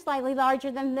males are slightly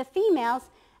larger than the females,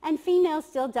 and females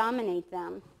still dominate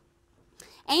them.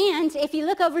 And if you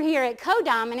look over here at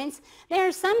codominance, there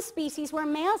are some species where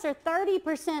males are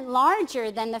 30% larger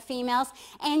than the females,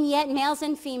 and yet males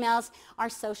and females are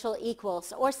social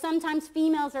equals. Or sometimes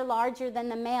females are larger than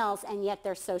the males, and yet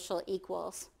they're social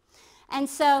equals. And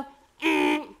so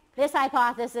this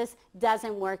hypothesis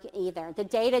doesn't work either. The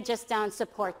data just don't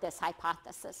support this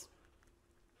hypothesis.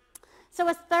 So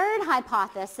a third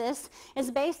hypothesis is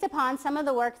based upon some of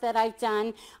the work that I've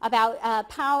done about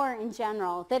power in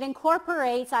general that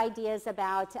incorporates ideas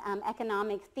about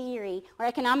economic theory or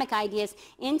economic ideas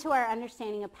into our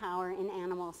understanding of power in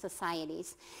animal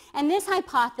societies. And this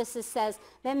hypothesis says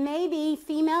that maybe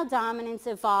female dominance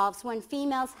evolves when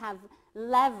females have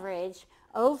leverage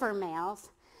over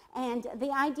males. And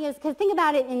the idea is, because think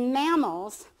about it, in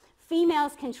mammals,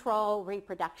 females control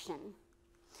reproduction.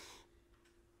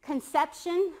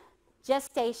 Conception,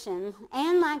 gestation,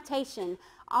 and lactation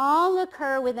all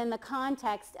occur within the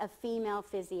context of female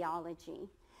physiology.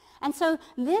 And so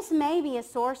this may be a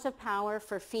source of power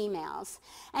for females.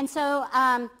 And so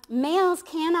males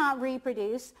cannot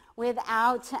reproduce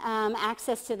without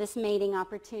access to this mating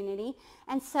opportunity.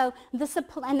 And so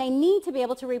and they need to be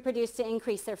able to reproduce to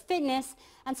increase their fitness.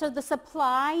 And so the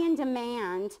supply and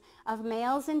demand of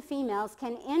males and females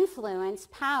can influence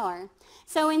power.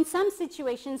 So in some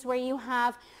situations where you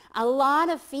have a lot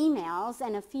of females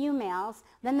and a few males,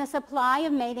 then the supply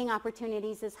of mating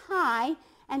opportunities is high,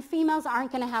 and females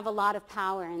aren't going to have a lot of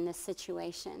power in this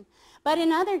situation. But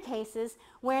in other cases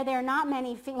where there are not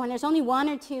many, when there's only one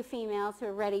or two females who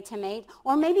are ready to mate,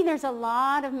 or maybe there's a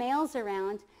lot of males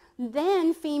around,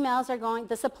 then females are going,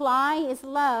 the supply is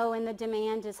low and the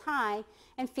demand is high,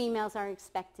 and females are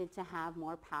expected to have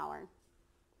more power.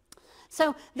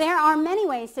 So there are many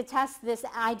ways to test this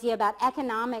idea about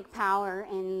economic power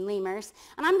in lemurs,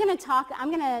 and I'm going to talk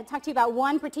to you about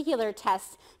one particular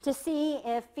test to see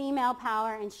if female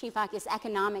power in Sifaka is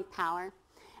economic power.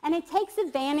 And it takes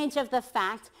advantage of the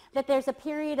fact that there's a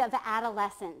period of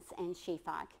adolescence in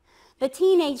Sifaka. The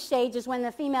teenage stage is when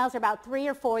the females are about 3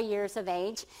 or 4 years of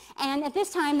age, and at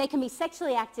this time they can be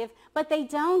sexually active, but they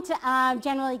don't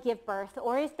generally give birth,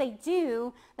 or if they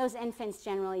do, those infants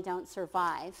generally don't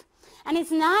survive. And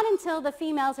it's not until the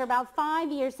females are about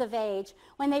 5 years of age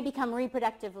when they become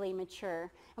reproductively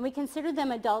mature. And we consider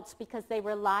them adults because they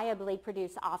reliably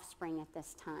produce offspring at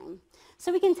this time.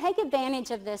 So we can take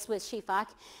advantage of this with Sifaka,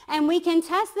 and we can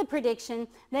test the prediction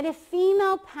that if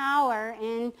female power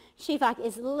in Sifaka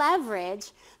is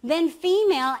leverage, then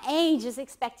female age is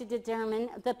expected to determine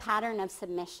the pattern of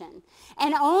submission.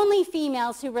 And only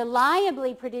females who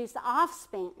reliably produce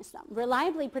offspring,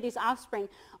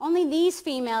 only these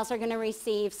females are going to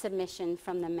receive submission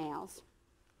from the males.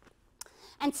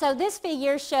 And so this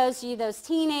figure shows you those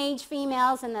teenage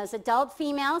females and those adult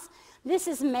females. This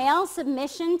is male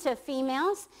submission to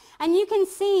females. And you can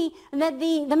see that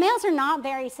the males are not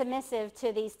very submissive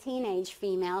to these teenage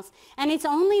females. And it's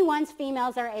only once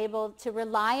females are able to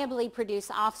reliably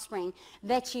produce offspring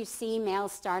that you see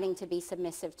males starting to be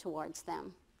submissive towards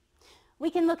them. We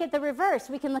can look at the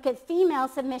reverse. We can look at female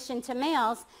submission to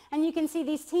males, and you can see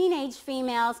these teenage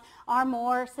females are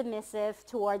more submissive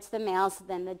towards the males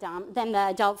than the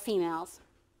adult females.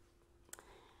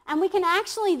 And we can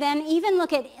actually then even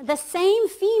look at the same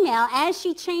female as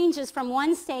she changes from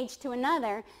one stage to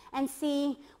another and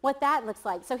see what that looks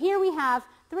like. So here we have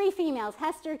 3 females,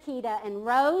 Hester, Kita, and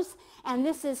Rose, and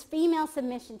this is female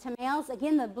submission to males.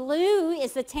 Again, the blue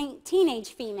is the teenage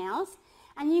females.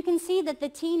 And you can see that the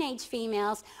teenage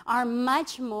females are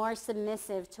much more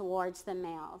submissive towards the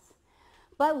males.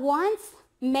 But once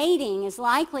mating is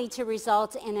likely to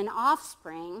result in an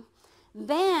offspring,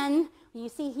 then you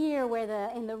see here where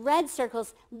in the red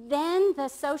circles, then the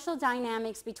social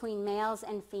dynamics between males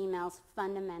and females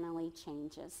fundamentally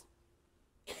changes.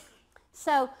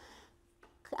 So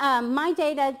my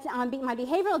data, my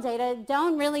behavioral data,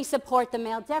 don't really support the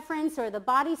male deference or the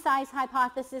body size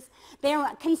hypothesis. They're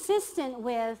consistent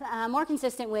with, more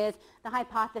consistent with the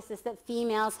hypothesis that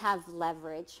females have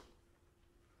leverage.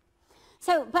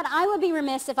 So, but I would be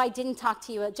remiss if I didn't talk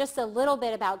to you just a little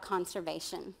bit about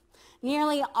conservation.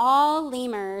 Nearly all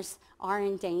lemurs are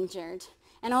endangered.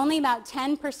 and only about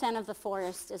 10% of the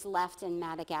forest is left in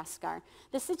Madagascar.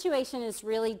 The situation is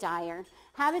really dire.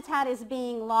 Habitat is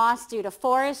being lost due to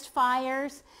forest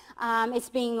fires. It's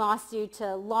being lost due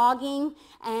to logging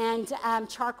and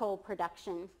charcoal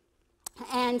production.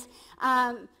 And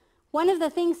one of the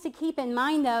things to keep in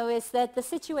mind, though, is that the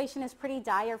situation is pretty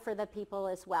dire for the people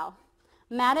as well.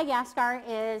 Madagascar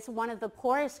is one of the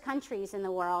poorest countries in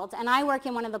the world, and I work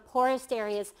in one of the poorest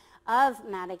areas of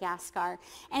Madagascar.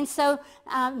 And so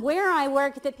where I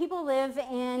work, the people live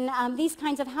in these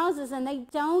kinds of houses, and they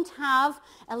don't have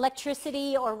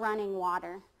electricity or running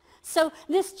water. So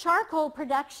this charcoal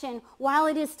production, while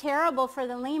it is terrible for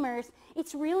the lemurs,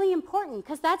 it's really important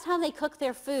because that's how they cook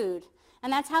their food,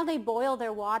 and that's how they boil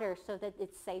their water so that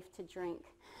it's safe to drink.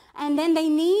 And then they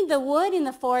need the wood in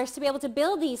the forest to be able to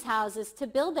build these houses, to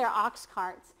build their ox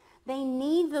carts. They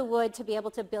need the wood to be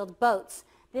able to build boats.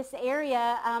 This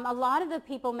area, a lot of the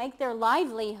people make their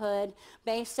livelihood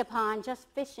based upon just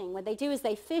fishing. What they do is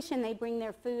they fish and they bring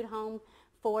their food home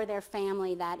for their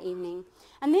family that evening.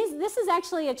 And this is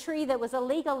actually a tree that was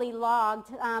illegally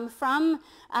logged from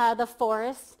the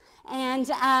forest.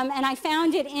 And I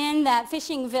found it in that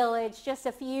fishing village just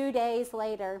a few days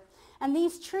later. And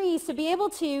these trees, to be able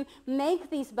to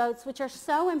make these boats, which are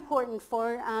so important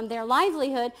for their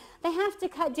livelihood, they have to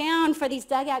cut down, for these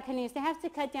dugout canoes, they have to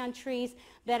cut down trees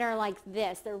that are like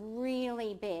this. They're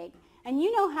really big. And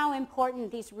you know how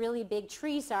important these really big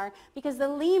trees are because the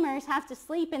lemurs have to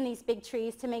sleep in these big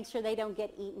trees to make sure they don't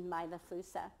get eaten by the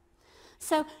fossa.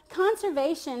 So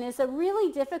conservation is a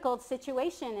really difficult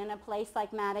situation in a place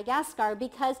like Madagascar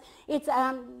because it's,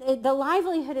 the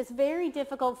livelihood is very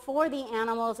difficult for the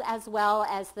animals as well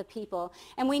as the people.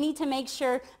 And we need to make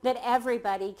sure that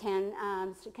everybody can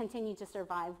continue to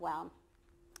survive well.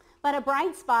 But a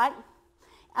bright spot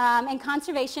in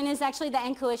conservation is actually the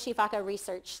Sifaka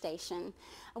Research Station.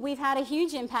 We've had a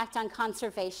huge impact on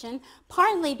conservation,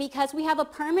 partly because we have a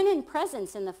permanent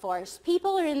presence in the forest.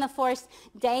 People are in the forest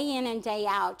day in and day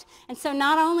out. And so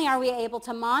not only are we able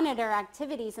to monitor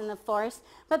activities in the forest,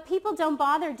 but people don't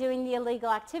bother doing the illegal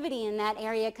activity in that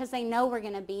area because they know we're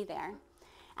going to be there.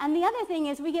 And the other thing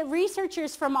is we get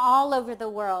researchers from all over the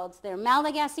world. They're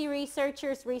Malagasy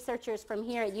researchers, researchers from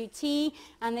here at UT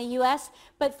and the US,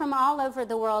 but from all over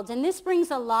the world. And this brings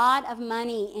a lot of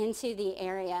money into the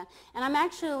area. And I'm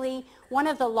actually one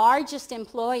of the largest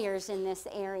employers in this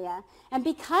area. And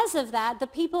because of that, the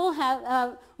people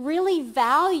have, really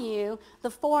value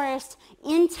the forest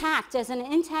intact as an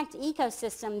intact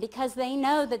ecosystem because they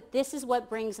know that this is what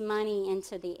brings money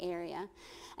into the area.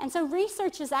 And so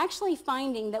research is actually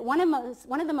finding that one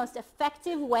of the most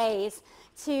effective ways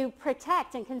to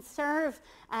protect and conserve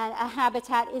a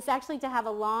habitat is actually to have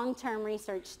a long-term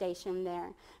research station there.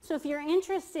 So if you're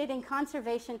interested in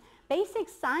conservation, basic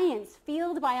science,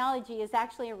 field biology is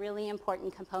actually a really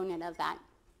important component of that.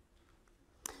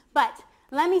 But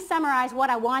let me summarize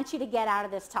what I want you to get out of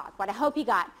this talk, what I hope you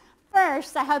got.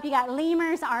 First, I hope you got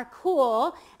lemurs are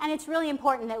cool, and it's really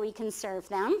important that we conserve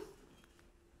them.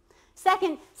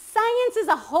 Second, science is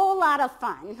a whole lot of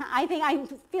fun. I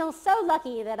feel so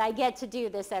lucky that I get to do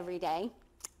this every day.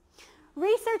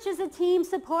 Research is a team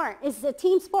sport.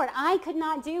 I could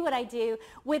not do what I do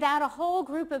without a whole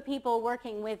group of people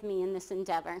working with me in this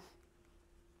endeavor.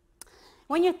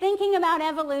 When you're thinking about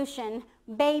evolution,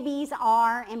 babies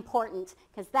are important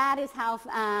because that is how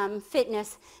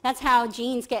fitness, that's how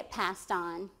genes get passed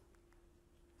on.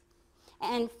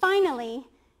 And finally,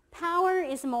 power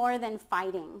is more than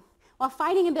fighting. While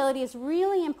fighting ability is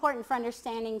really important for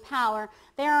understanding power,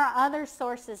 there are other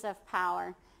sources of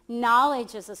power.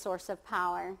 Knowledge is a source of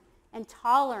power, and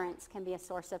tolerance can be a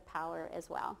source of power as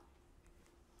well.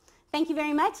 Thank you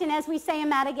very much, and as we say in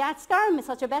Madagascar,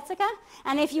 Misotobetsika,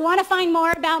 and if you want to find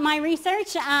more about my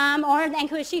research or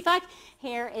Sifaka,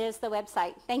 here is the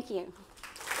website. Thank you.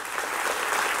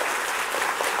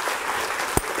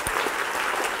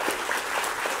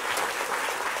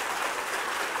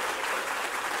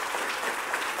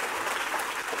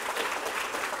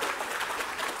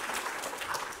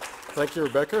 Thank you,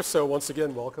 Rebecca. So once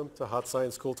again, welcome to Hot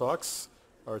Science Cool Talks.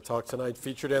 Our talk tonight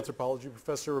featured anthropology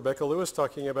professor Rebecca Lewis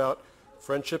talking about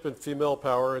friendship and female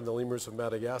power in the lemurs of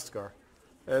Madagascar.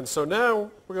 And so now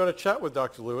we're going to chat with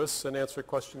Dr. Lewis and answer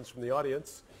questions from the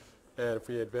audience. And if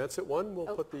we advance it one,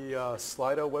 we'll put the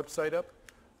Slido website up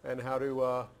and how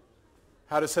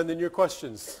to send in your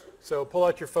questions. So pull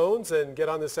out your phones and get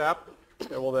on this app,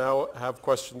 and we'll now have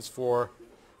questions for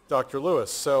Dr. Lewis.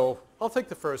 So I'll take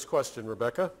the first question,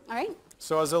 Rebecca. All right.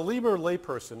 So as a lemur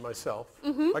layperson myself,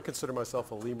 I consider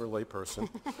myself a lemur layperson.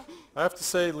 I have to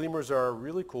say lemurs are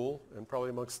really cool and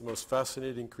probably amongst the most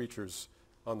fascinating creatures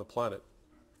on the planet.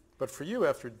 But for you,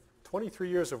 after 23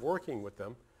 years of working with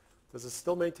them, does it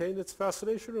still maintain its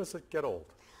fascination or does it get old?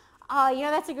 You know,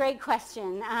 that's a great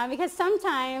question because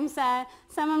sometimes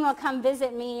someone will come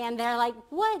visit me and they're like,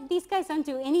 what? These guys don't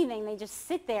do anything. They just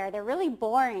sit there. They're really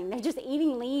boring. They're just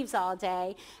eating leaves all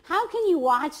day. How can you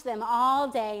watch them all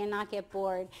day and not get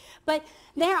bored? But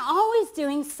they're always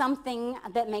doing something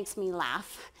that makes me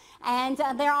laugh. And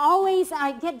they're always,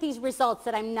 I get these results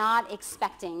that I'm not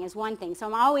expecting is one thing. So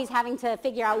I'm always having to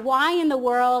figure out why in the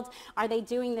world are they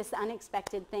doing this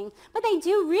unexpected thing. But they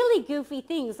do really goofy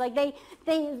things. Like there's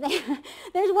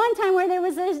one time where there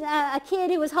was a kid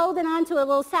who was holding on to a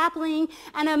little sapling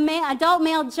and an adult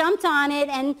male jumped on it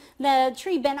and the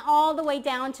tree bent all the way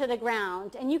down to the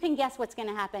ground. And you can guess what's going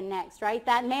to happen next, right?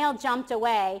 That male jumped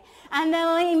away and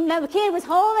the kid was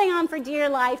holding on for dear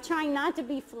life, trying not to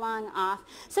be flung off.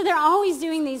 So they're always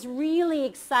doing these really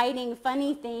exciting,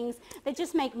 funny things that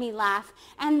just make me laugh.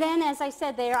 And then, as I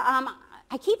said,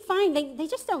 I keep finding they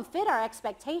just don't fit our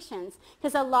expectations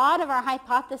because a lot of our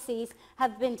hypotheses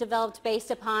have been developed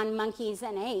based upon monkeys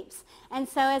and apes. And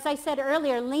so, as I said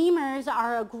earlier, lemurs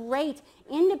are a great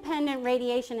independent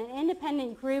radiation, an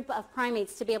independent group of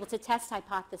primates to be able to test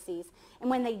hypotheses. And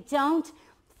when they don't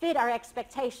fit our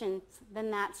expectations,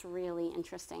 then that's really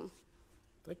interesting.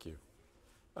 Thank you.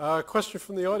 A question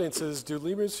from the audience is, do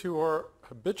lemurs who are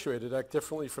habituated act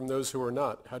differently from those who are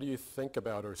not? How do you think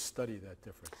about or study that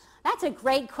difference? That's a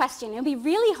great question. It would be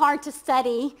really hard to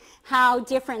study how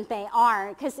different they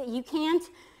are because you can't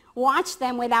watch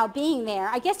them without being there.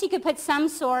 I guess you could put some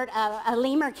sort of a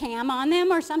lemur cam on them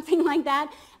or something like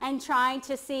that and try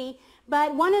to see.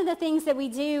 But one of the things that we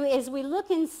do is we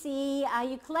look and see,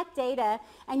 you collect data,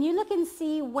 and you look and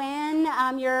see when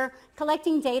you're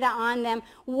collecting data on them,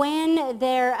 when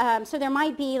they're, so there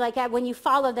might be, like when you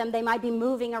follow them, they might be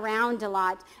moving around a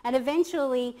lot. And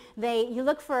eventually, you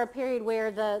look for a period where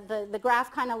the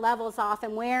graph kind of levels off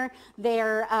and where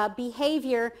their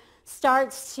behavior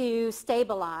starts to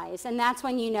stabilize, and that's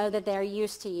when you know that they're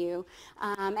used to you,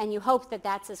 and you hope that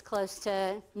that's as close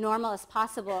to normal as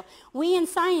possible. We in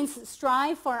science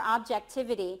strive for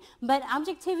objectivity, but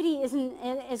objectivity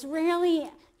is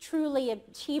rarely truly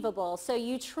achievable. So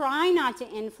you try not to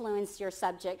influence your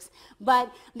subjects,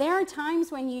 but there are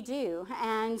times when you do.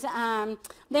 And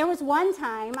there was one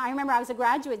time, I remember I was a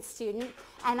graduate student,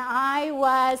 and I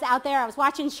was out there, I was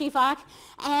watching Sifaka,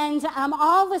 and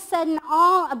all of a sudden,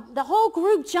 the whole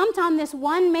group jumped on this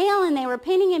one male, and they were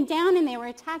pinning him down, and they were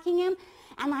attacking him.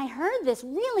 And I heard this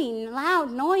really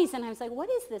loud noise, and I was like, what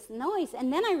is this noise?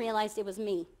 And then I realized it was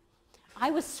me.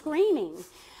 I was screaming.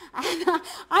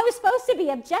 I was supposed to be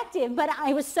objective, but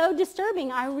it was so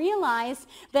disturbing. I realized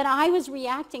that I was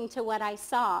reacting to what I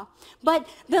saw. But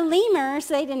the lemurs,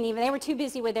 they were too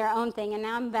busy with their own thing, and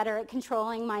now I'm better at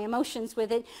controlling my emotions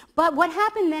with it. But what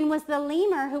happened then was the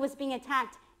lemur who was being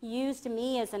attacked used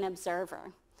me as an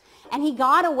observer. And he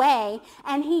got away,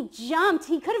 and he jumped.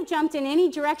 He could have jumped in any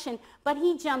direction, but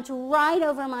he jumped right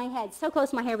over my head. So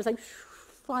close my hair was like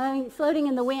floating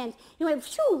in the wind. He went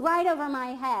right over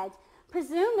my head.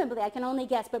 Presumably, I can only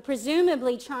guess, but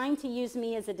presumably trying to use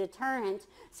me as a deterrent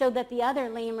so that the other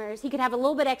lemurs, he could have a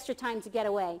little bit extra time to get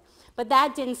away. But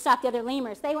that didn't stop the other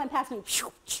lemurs. They went past me.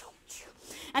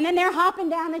 And then they're hopping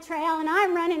down the trail, and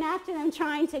I'm running after them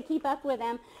trying to keep up with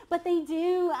them. But they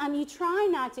do, you try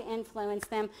not to influence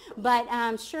them, but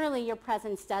surely your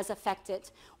presence does affect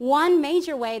it. One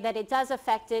major way that it does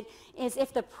affect it is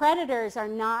if the predators are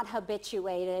not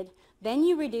habituated, then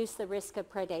you reduce the risk of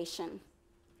predation.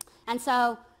 And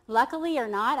so, luckily or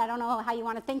not, I don't know how you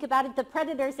want to think about it, the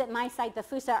predators at my site, the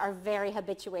fossa, are very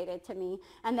habituated to me,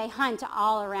 and they hunt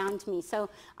all around me. So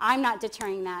I'm not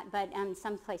deterring that, but in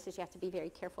some places you have to be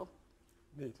very careful.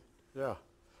 Neat. Yeah.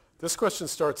 This question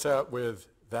starts out with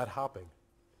that hopping.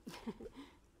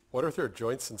 What are their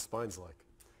joints and spines like?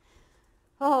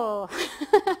 Oh,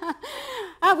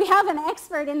 we have an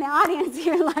expert in the audience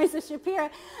here, Liza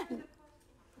Shapiro.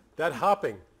 That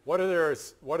hopping. What are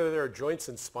their joints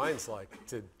and spines like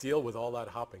to deal with all that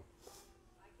hopping?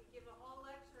 I could give a whole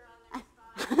lecture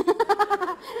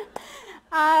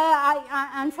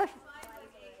on their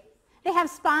spines. They have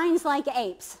spines like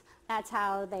apes. That's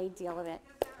how they deal with it.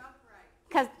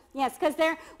 Because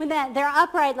they're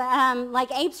upright,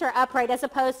 like apes are upright, as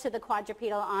opposed to the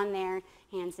quadrupedal on their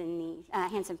hands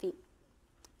and feet.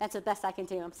 That's the best I can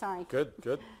do. I'm sorry. Good,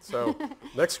 good. So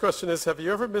next question is, have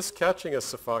you ever missed catching a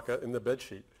Sifaka in the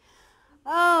bedsheet?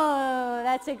 Oh,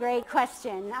 that's a great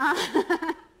question.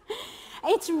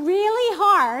 It's really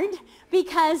hard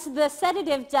because the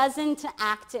sedative doesn't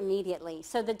act immediately.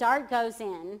 So the dart goes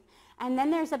in, And then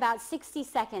there's about 60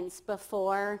 seconds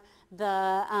before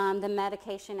the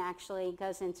medication actually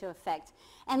goes into effect.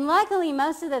 And luckily,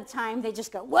 most of the time, they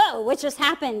just go, whoa, what just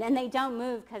happened? And they don't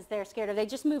move because they're scared, or they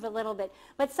just move a little bit.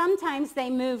 But sometimes they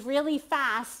move really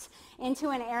fast into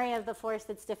an area of the forest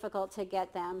that's difficult to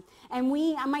get them. And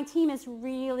my team is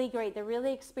really great. They're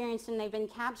really experienced, and they've been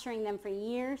capturing them for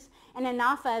years. And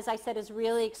Anafa, as I said, is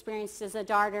really experienced as a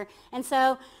darter. And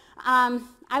so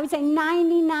I would say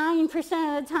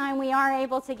 99% of the time we are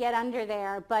able to get under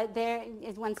there, but there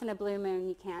is once in a blue moon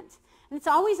you can't. And it's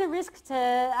always a risk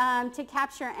to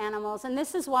capture animals, and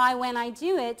this is why when I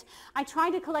do it, I try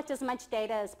to collect as much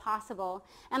data as possible.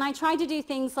 And I try to do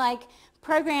things like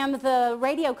program the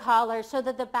radio collar so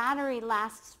that the battery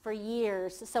lasts for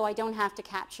years, so I don't have to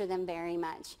capture them very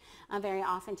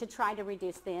often, to try to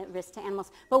reduce the risk to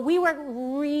animals. But we work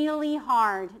really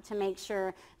hard to make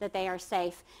sure that they are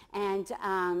safe, and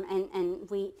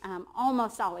we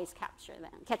almost always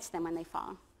catch them when they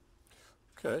fall.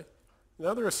 Okay.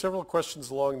 Now there are several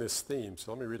questions along this theme,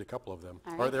 so let me read a couple of them.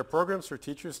 All right. Are there programs for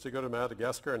teachers to go to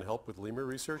Madagascar and help with lemur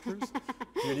researchers?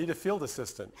 Do you need a field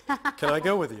assistant? Can I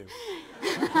go with you?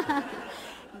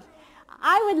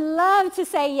 I would love to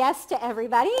say yes to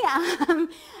everybody.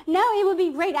 No, it would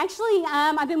be great. Actually,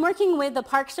 I've been working with the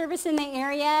Park Service in the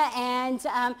area, and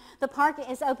the park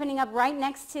is opening up right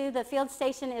next to the field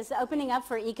station, is opening up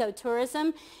for ecotourism.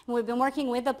 And we've been working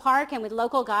with the park and with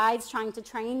local guides, trying to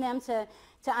train them to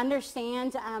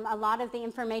understand a lot of the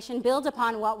information, build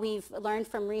upon what we've learned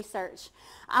from research.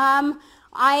 When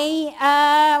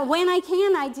I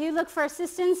can, I do look for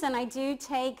assistance, and I do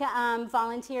take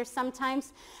volunteers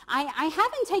sometimes. I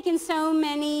haven't taken so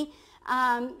many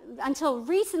until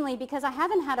recently because I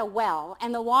haven't had a well,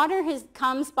 and the water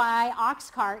comes by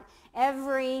ox cart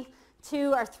every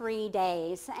 2 or 3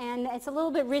 days, and it's a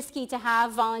little bit risky to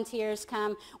have volunteers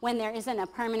come when there isn't a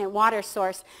permanent water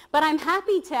source. But I'm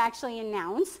happy to actually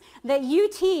announce that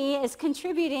UT is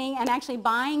contributing and actually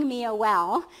buying me a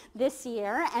well this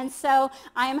year, and so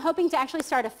I am hoping to actually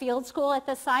start a field school at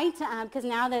the site, because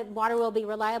now that water will be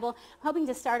reliable, I'm hoping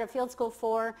to start a field school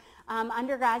for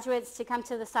undergraduates to come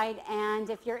to the site. And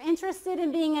if you're interested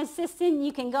in being an assistant,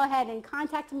 you can go ahead and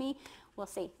contact me. We'll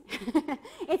see.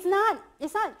 It's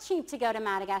not cheap to go to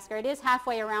Madagascar. It is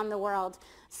halfway around the world.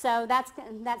 So that's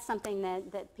something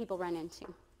that people run into.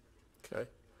 Okay.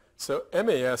 So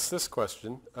Emma asks this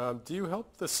question. Do you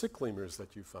help the sick lemurs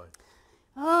that you find?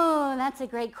 Oh, that's a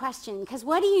great question, because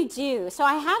what do you do? So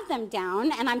I have them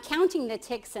down, and I'm counting the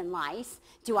ticks and lice.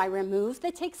 Do I remove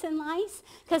the ticks and lice?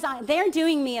 Because they're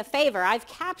doing me a favor. I've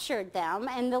captured them,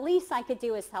 and the least I could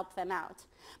do is help them out.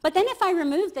 But then if I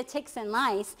remove the ticks and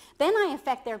lice, then I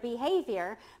affect their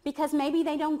behavior, because maybe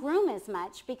they don't groom as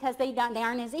much, because they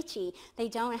aren't as itchy. They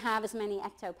don't have as many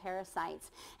ectoparasites.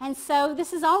 And so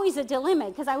this is always a dilemma,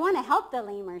 because I want to help the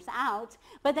lemurs out,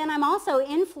 but then I'm also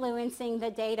influencing the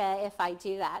data if I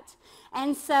do that.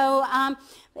 And so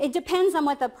it depends on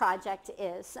what the project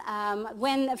is.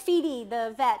 When Feedy,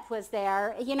 the vet, was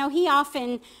there, he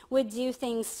often would do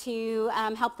things to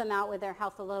help them out with their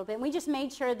health a little bit. And we just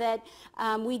made sure that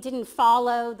we didn't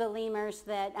follow the lemurs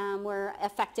that were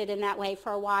affected in that way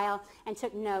for a while, and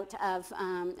took note of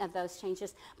those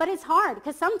changes. But it's hard,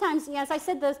 because sometimes, as I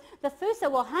said, the fossa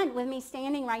will hunt with me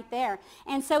standing right there.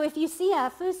 And so if you see a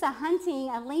fossa hunting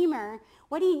a lemur,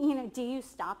 what do you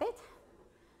stop it?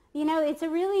 It's a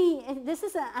really, this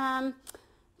is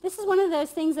one of those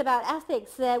things about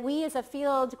ethics that we as a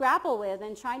field grapple with,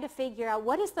 and trying to figure out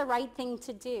what is the right thing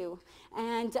to do.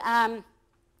 And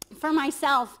for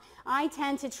myself, I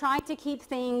tend to try to keep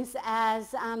things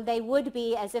as they would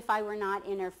be, as if I were not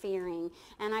interfering.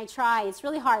 And I try, it's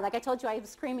really hard. Like I told you, I was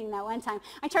screaming that one time.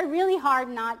 I try really hard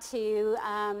not to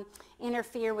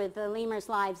interfere with the lemurs'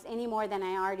 lives any more than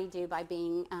I already do by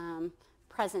being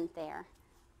present there.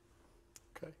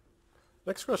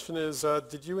 Next question is,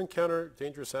 did you encounter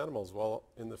dangerous animals while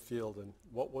in the field, and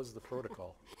what was the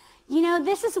protocol?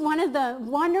 This is one of the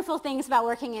wonderful things about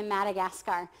working in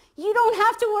Madagascar. You don't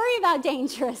have to worry about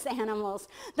dangerous animals.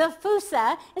 The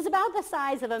fossa is about the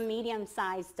size of a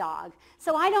medium-sized dog.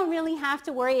 So I don't really have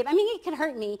to worry. I mean, it could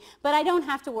hurt me, but I don't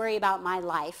have to worry about my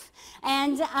life.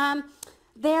 And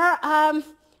there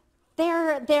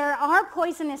are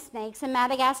poisonous snakes in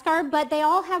Madagascar, but they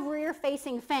all have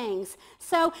rear-facing fangs.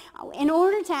 So in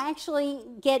order to actually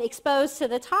get exposed to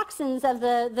the toxins of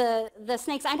the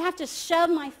snakes, I'd have to shove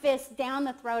my fist down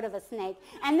the throat of a snake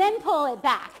and then pull it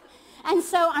back. And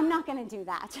so I'm not going to do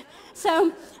that.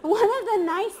 So one of the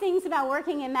nice things about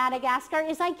working in Madagascar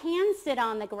is I can sit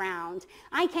on the ground.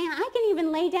 I can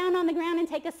even lay down on the ground and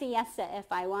take a siesta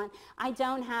if I want. I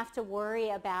don't have to worry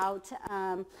about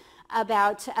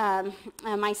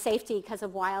my safety because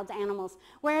of wild animals.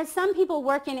 Whereas some people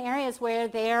work in areas where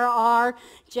there are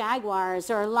jaguars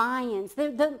or lions.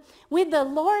 With the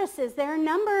lorises, there are a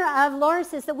number of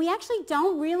lorises that we actually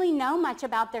don't really know much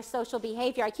about their social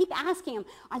behavior. I keep asking them,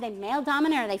 are they male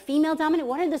dominant? Are they female dominant?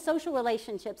 What are the social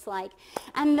relationships like?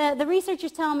 And the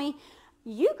researchers tell me,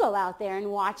 you go out there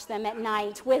and watch them at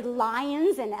night with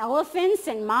lions and elephants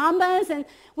and mambas, and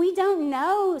we don't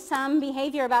know some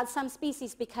behavior about some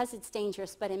species because it's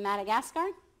dangerous. But in Madagascar,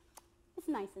 it's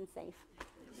nice and safe.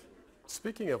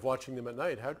 Speaking of watching them at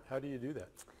night, how do you do that?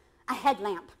 A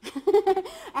headlamp.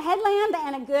 A headlamp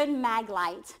and a good mag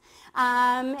light.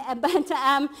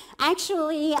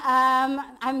 Actually,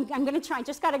 I'm going to try.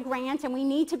 Just got a grant, and we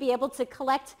need to be able to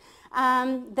collect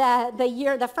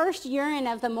the first urine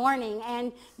of the morning.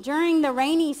 And during the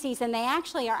rainy season, they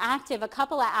actually are active a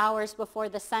couple of hours before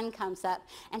the sun comes up.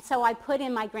 And so I put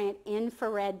in my grant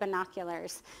infrared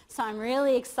binoculars. So I'm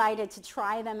really excited to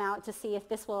try them out to see if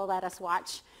this will let us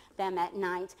watch them at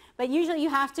night. But usually you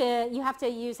have to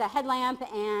use a headlamp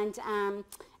and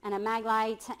a mag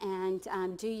light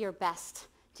and do your best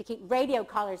to keep. Radio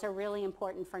collars are really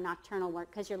important for nocturnal work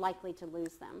because you're likely to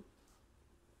lose them.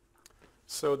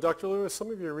 So Dr. Lewis, some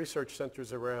of your research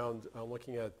centers around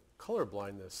looking at color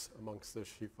blindness amongst the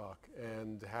Sifaka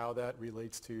and how that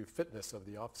relates to fitness of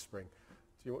the offspring.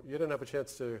 You didn't have a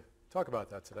chance to talk about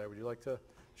that today. Would you like to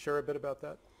share a bit about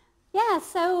that? Yeah,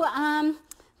 so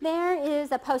there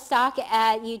is a postdoc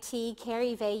at UT,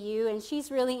 Carrie Vayu, and she's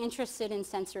really interested in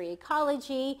sensory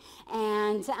ecology.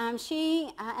 And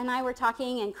she and I were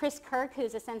talking, and Chris Kirk,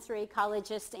 who's a sensory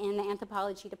ecologist in the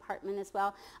anthropology department as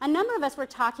well. A number of us were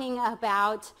talking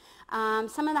about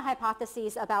some of the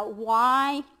hypotheses about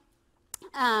why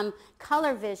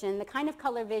color vision, the kind of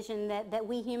color vision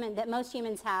that most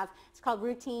humans have, it's called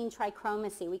routine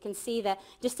trichromacy. We can see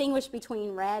distinguish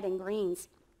between red and greens.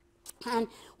 And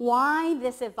why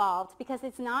this evolved, because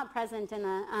it's not present in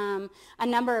a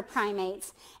number of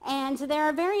primates. And there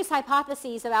are various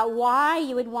hypotheses about why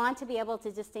you would want to be able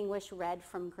to distinguish red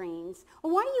from greens,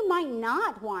 or why you might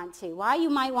not want to, why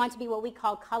you might want to be what we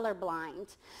call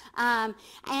colorblind.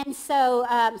 And so,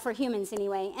 for humans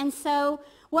anyway. And so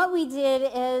what we did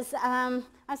is, I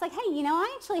was like, hey,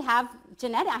 I actually have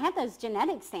I have those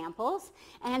genetic samples,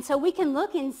 and so we can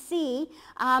look and see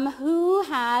who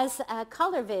has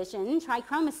color vision,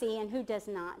 trichromacy, and who does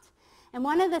not. And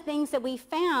one of the things that we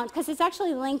found, because it's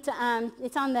actually linked,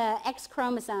 it's on the X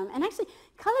chromosome, and actually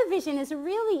color vision is a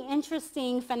really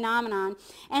interesting phenomenon,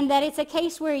 and that it's a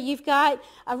case where you've got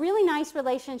a really nice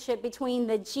relationship between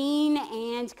the gene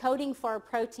and coding for a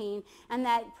protein, and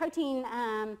that protein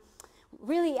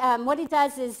really, what it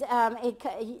does is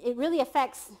it really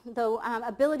affects the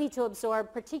ability to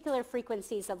absorb particular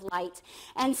frequencies of light.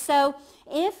 And so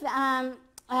if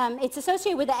it's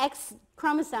associated with the X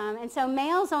chromosome, and so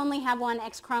males only have one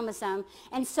X chromosome,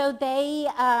 and so they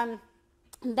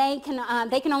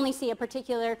can only see a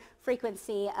particular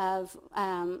frequency of,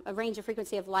 a range of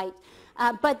frequency of light.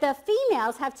 But the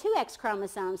females have two X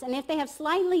chromosomes, and if they have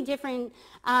slightly different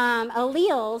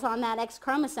alleles on that X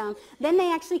chromosome, then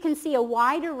they actually can see a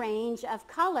wider range of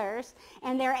colors,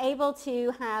 and they're able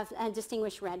to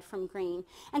distinguish red from green.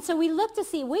 And so we looked to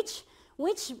see which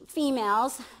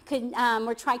females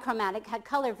were trichromatic, had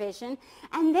color vision,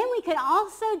 and then we could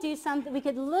also do something. We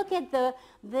could look at the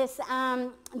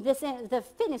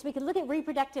fitness. We could look at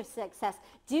reproductive success.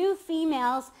 Do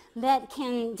females that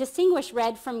can distinguish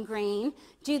red from green,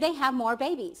 do they have more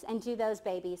babies, and do those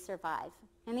babies survive?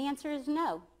 And the answer is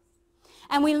no.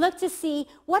 And we look to see,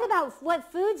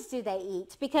 what foods do they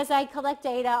eat? Because I collect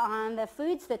data on the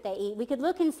foods that they eat. We could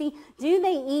look and see, do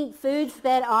they eat foods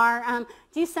that are,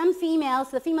 do some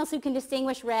females, the females who can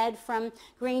distinguish red from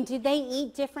green, do they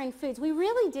eat different foods? We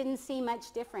really didn't see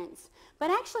much difference.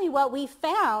 But actually what we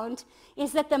found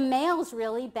is that the males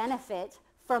really benefit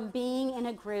from being in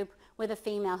a group with a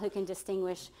female who can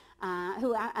distinguish,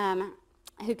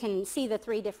 who can see the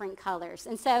three different colors.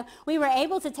 And so we were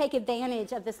able to take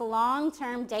advantage of this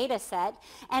long-term data set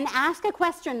and ask a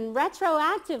question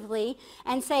retroactively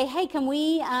and say, hey, can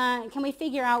we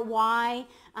figure out why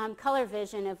color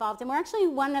vision evolved? And we're actually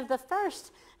one of the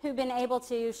first who've been able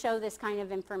to show this kind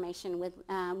of information with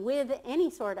any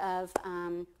sort of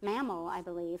mammal, I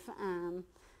believe.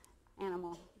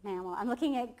 Mammal. I'm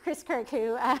looking at Chris Kirk,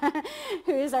 who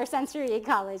is our sensory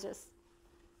ecologist.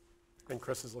 And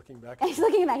Chris is looking back. He's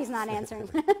looking back. He's not answering.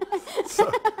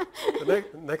 So, the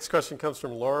next question comes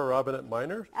from Laura Robinette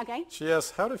Miner. Okay. She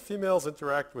asks, how do females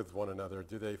interact with one another?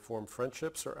 Do they form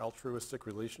friendships or altruistic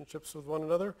relationships with one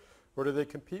another, or do they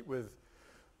compete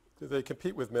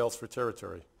with males for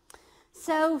territory?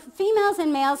 So females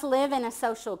and males live in a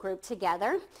social group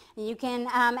together. You can,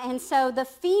 and so the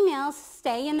females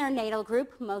stay in their natal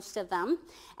group, most of them,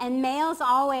 and males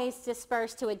always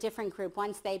disperse to a different group.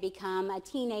 Once they become a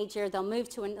teenager, they'll move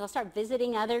to, they'll start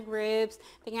visiting other groups,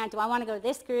 figuring out, do I want to go to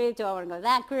this group, do I want to go to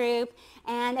that group,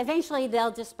 and eventually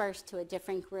they'll disperse to a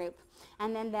different group.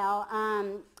 And then they'll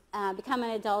become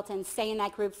an adult and stay in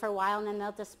that group for a while, and then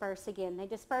they'll disperse again. They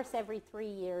disperse every 3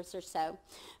 years or so.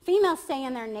 Females stay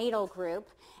in their natal group,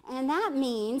 and that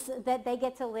means that they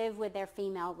get to live with their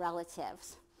female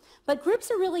relatives. But groups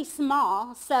are really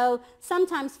small, so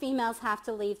sometimes females have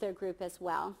to leave their group as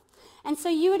well. And so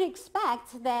you would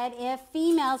expect that if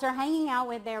females are hanging out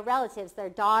with their relatives, their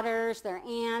daughters, their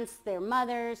aunts, their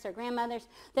mothers, their grandmothers,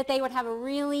 that they would have a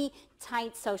really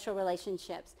tight social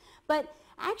relationships. But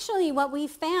actually what we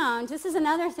found, this is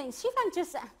another thing, Sifaka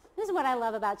just, this is what I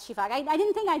love about Sifaka. I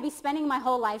didn't think I'd be spending my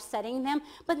whole life studying them,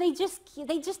 but they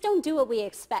just don't do what we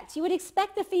expect. You would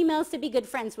expect the females to be good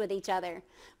friends with each other,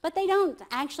 but they don't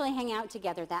actually hang out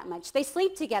together that much. They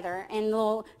sleep together in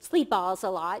little sleep balls a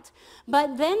lot,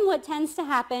 but then what tends to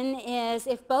happen is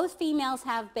if both females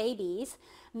have babies,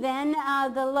 then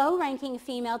the low-ranking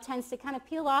female tends to kind of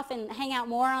peel off and hang out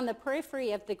more on the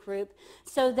periphery of the group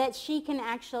so that she can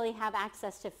actually have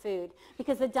access to food,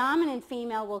 because the dominant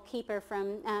female will keep her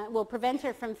from, will prevent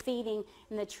her from feeding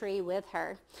in the tree with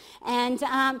her. And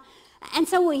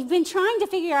so we've been trying to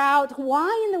figure out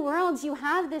why in the world you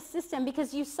have this system,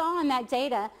 because you saw in that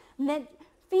data that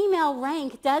female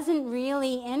rank doesn't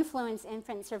really influence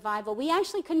infant survival. We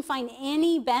actually couldn't find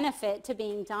any benefit to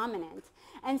being dominant.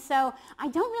 And so I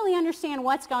don't really understand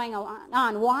what's going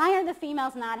on. Why are the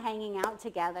females not hanging out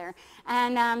together?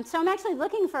 And so I'm actually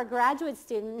looking for a graduate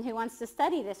student who wants to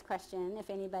study this question,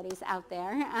 if anybody's out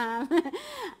there.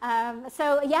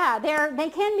 So yeah, they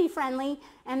can be friendly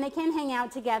and they can hang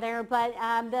out together, but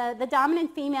the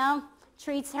dominant female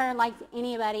treats her like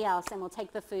anybody else and will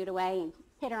take the food away and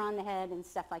hit her on the head and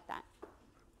stuff like that.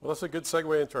 Well, that's a good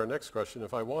segue into our next question.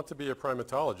 If I want to be a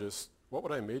primatologist, what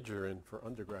would I major in for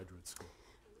undergraduate school?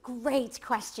 Great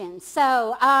question.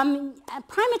 So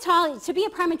to be a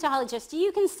primatologist,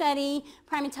 you can study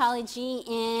primatology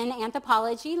in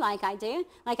anthropology like I do,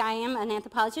 like I am an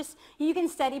anthropologist. You can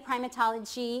study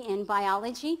primatology in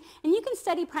biology, and you can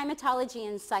study primatology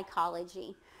in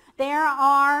psychology. There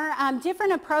are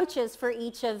different approaches for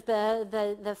each of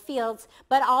the fields,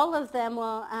 but all of them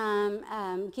will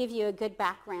give you a good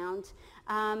background.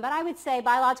 But I would say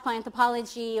biological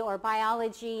anthropology or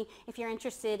biology, if you're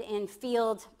interested in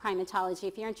field primatology.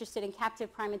 If you're interested in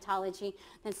captive primatology,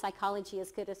 then psychology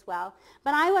is good as well.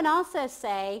 But I would also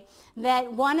say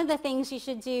that one of the things you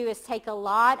should do is take a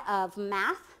lot of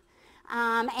math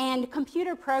and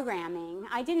computer programming.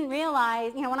 I didn't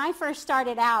realize, when I first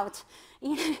started out,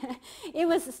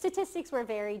 statistics were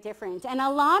very different. And a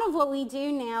lot of what we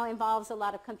do now involves a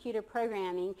lot of computer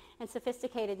programming and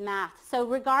sophisticated math. So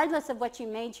regardless of what you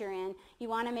major in, you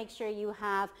want to make sure you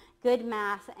have good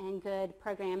math and good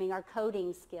programming or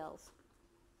coding skills.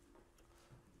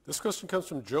 This question comes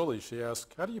from Jolie. She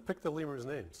asked, how do you pick the lemurs'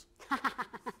 names?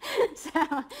 So,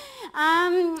 how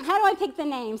do I pick the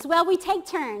names? Well, we take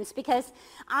turns because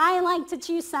I like to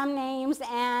choose some names,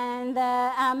 and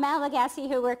the Malagasy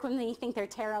who work with me think they're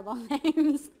terrible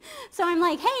names. So I'm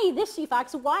like, hey, this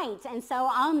Sifaka's white, and so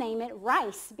I'll name it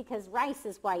rice because rice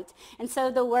is white. And so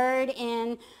the word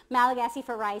in Malagasy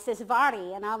for rice is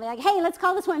vari, and I'll be like, hey, let's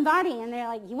call this one vari, and they're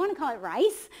like, you want to call it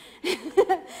rice?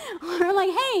 Or I'm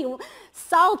like, hey,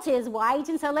 salt is white,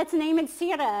 and so let's name it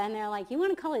sira, and they're like, you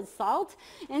want to call it salt?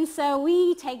 And so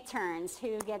we take turns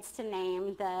who gets to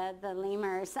name the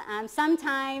lemurs.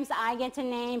 Sometimes I get to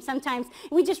name, sometimes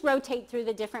we just rotate through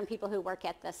the different people who work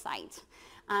at the site.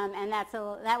 And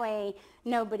that way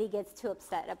nobody gets too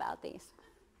upset about these.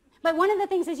 But one of the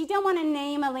things is you don't want to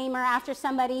name a lemur after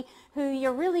somebody who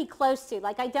you're really close to.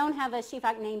 Like I don't have a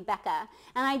Sifaka named Becca,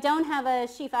 and I don't have a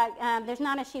Sifaka, there's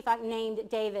not a Sifaka named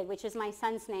David, which is my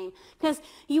son's name. Because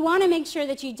you want to make sure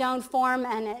that you don't form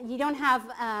you don't have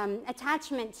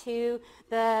attachment to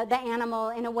the animal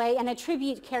in a way and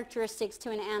attribute characteristics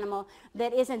to an animal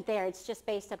that isn't there. It's just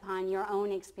based upon your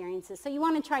own experiences. So you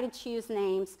want to try to choose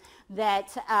names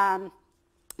that,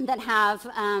 that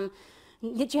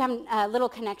you have a little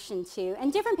connection to.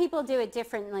 And different people do it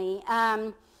differently.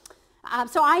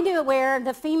 So I do it where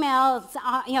the female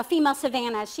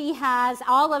Savannah, she has,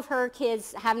 all of her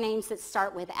kids have names that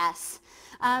start with S.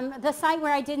 The site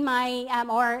where I did my,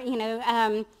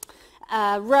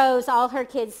 Rose, all her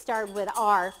kids start with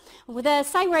R. The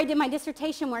site where I did my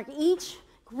dissertation work, each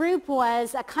group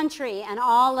was a country, and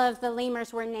all of the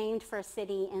lemurs were named for a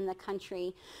city in the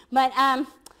country. But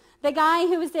The guy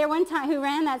who was there one time, who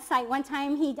ran that site one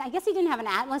time, I guess he didn't have an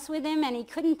atlas with him, and he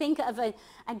couldn't think of a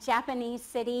Japanese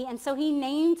city, and so he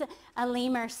named a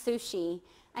lemur Sushi.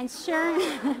 And sure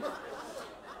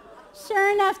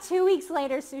enough, 2 weeks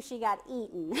later, Sushi got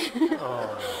eaten.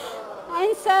 Oh.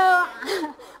 And so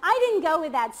I didn't go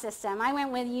with that system. I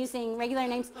went with using regular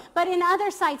names. But in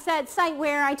other sites, that site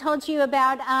where I told you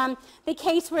about the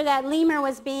case where that lemur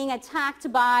was being attacked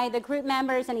by the group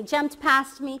members and he jumped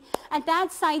past me, at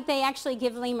that site they actually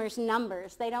give lemurs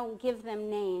numbers. They don't give them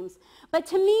names. But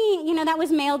to me, you know, that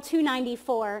was male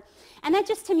 294. And that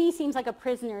just to me seems like a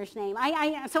prisoner's name.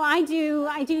 So I do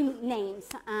names,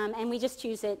 and we just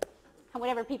choose it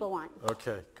whatever people want.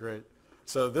 Okay, great.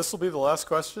 So this will be the last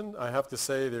question. I have to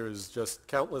say there's just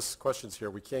countless questions here.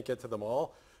 We can't get to them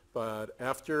all, but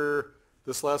after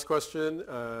this last question,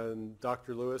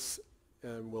 Dr. Lewis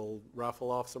will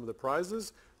raffle off some of the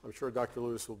prizes. I'm sure Dr.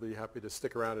 Lewis will be happy to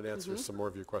stick around and answer some more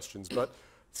of your questions. But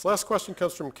this last question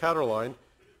comes from Caroline,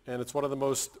 and it's one of the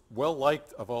most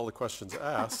well-liked of all the questions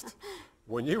asked.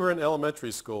 When you were in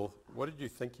elementary school, what did you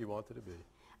think you wanted to be?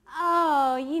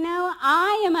 Oh, you know,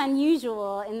 I am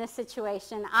unusual in this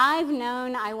situation. I've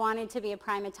known I wanted to be a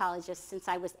primatologist since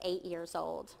I was 8 years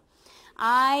old.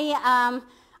 I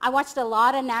watched a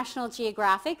lot of National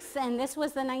Geographics, and this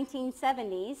was the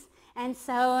 1970s. And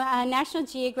so National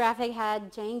Geographic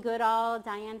had Jane Goodall,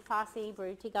 Diane Fossey,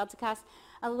 Baruti Galtakas,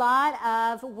 a lot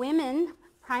of women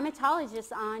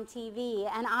primatologists on TV,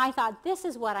 and I thought, this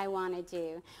is what I want to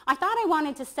do. I thought I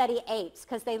wanted to study apes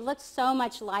because they looked so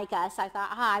much like us. I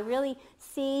thought, I really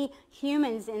see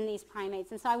humans in these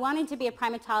primates, and so I wanted to be a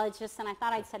primatologist, and I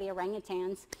thought I'd study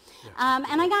orangutans. And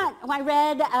I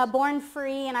read Born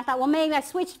Free, and I thought, well, maybe I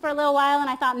switched for a little while, and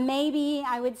I thought maybe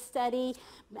I would study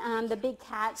the big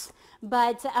cats.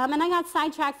 But, and I got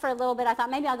sidetracked for a little bit. I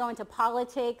thought maybe I'll go into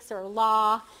politics or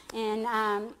law in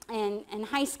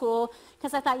high school,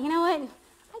 because I thought, you know what,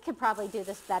 I could probably do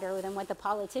this better than what the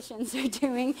politicians are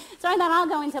doing. So I thought I'll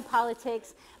go into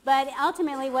politics. But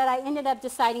ultimately what I ended up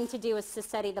deciding to do was to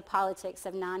study the politics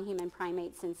of non-human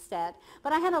primates instead.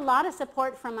 But I had a lot of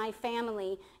support from my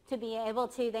family to be able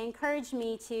to, they encouraged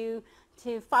me to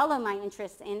follow my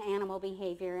interest in animal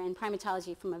behavior and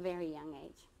primatology from a very young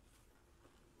age.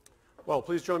 Well,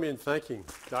 please join me in thanking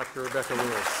Dr. Rebecca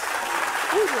Lewis.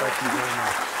 Thank you. Thank you very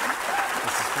much.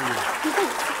 This is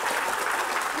for you.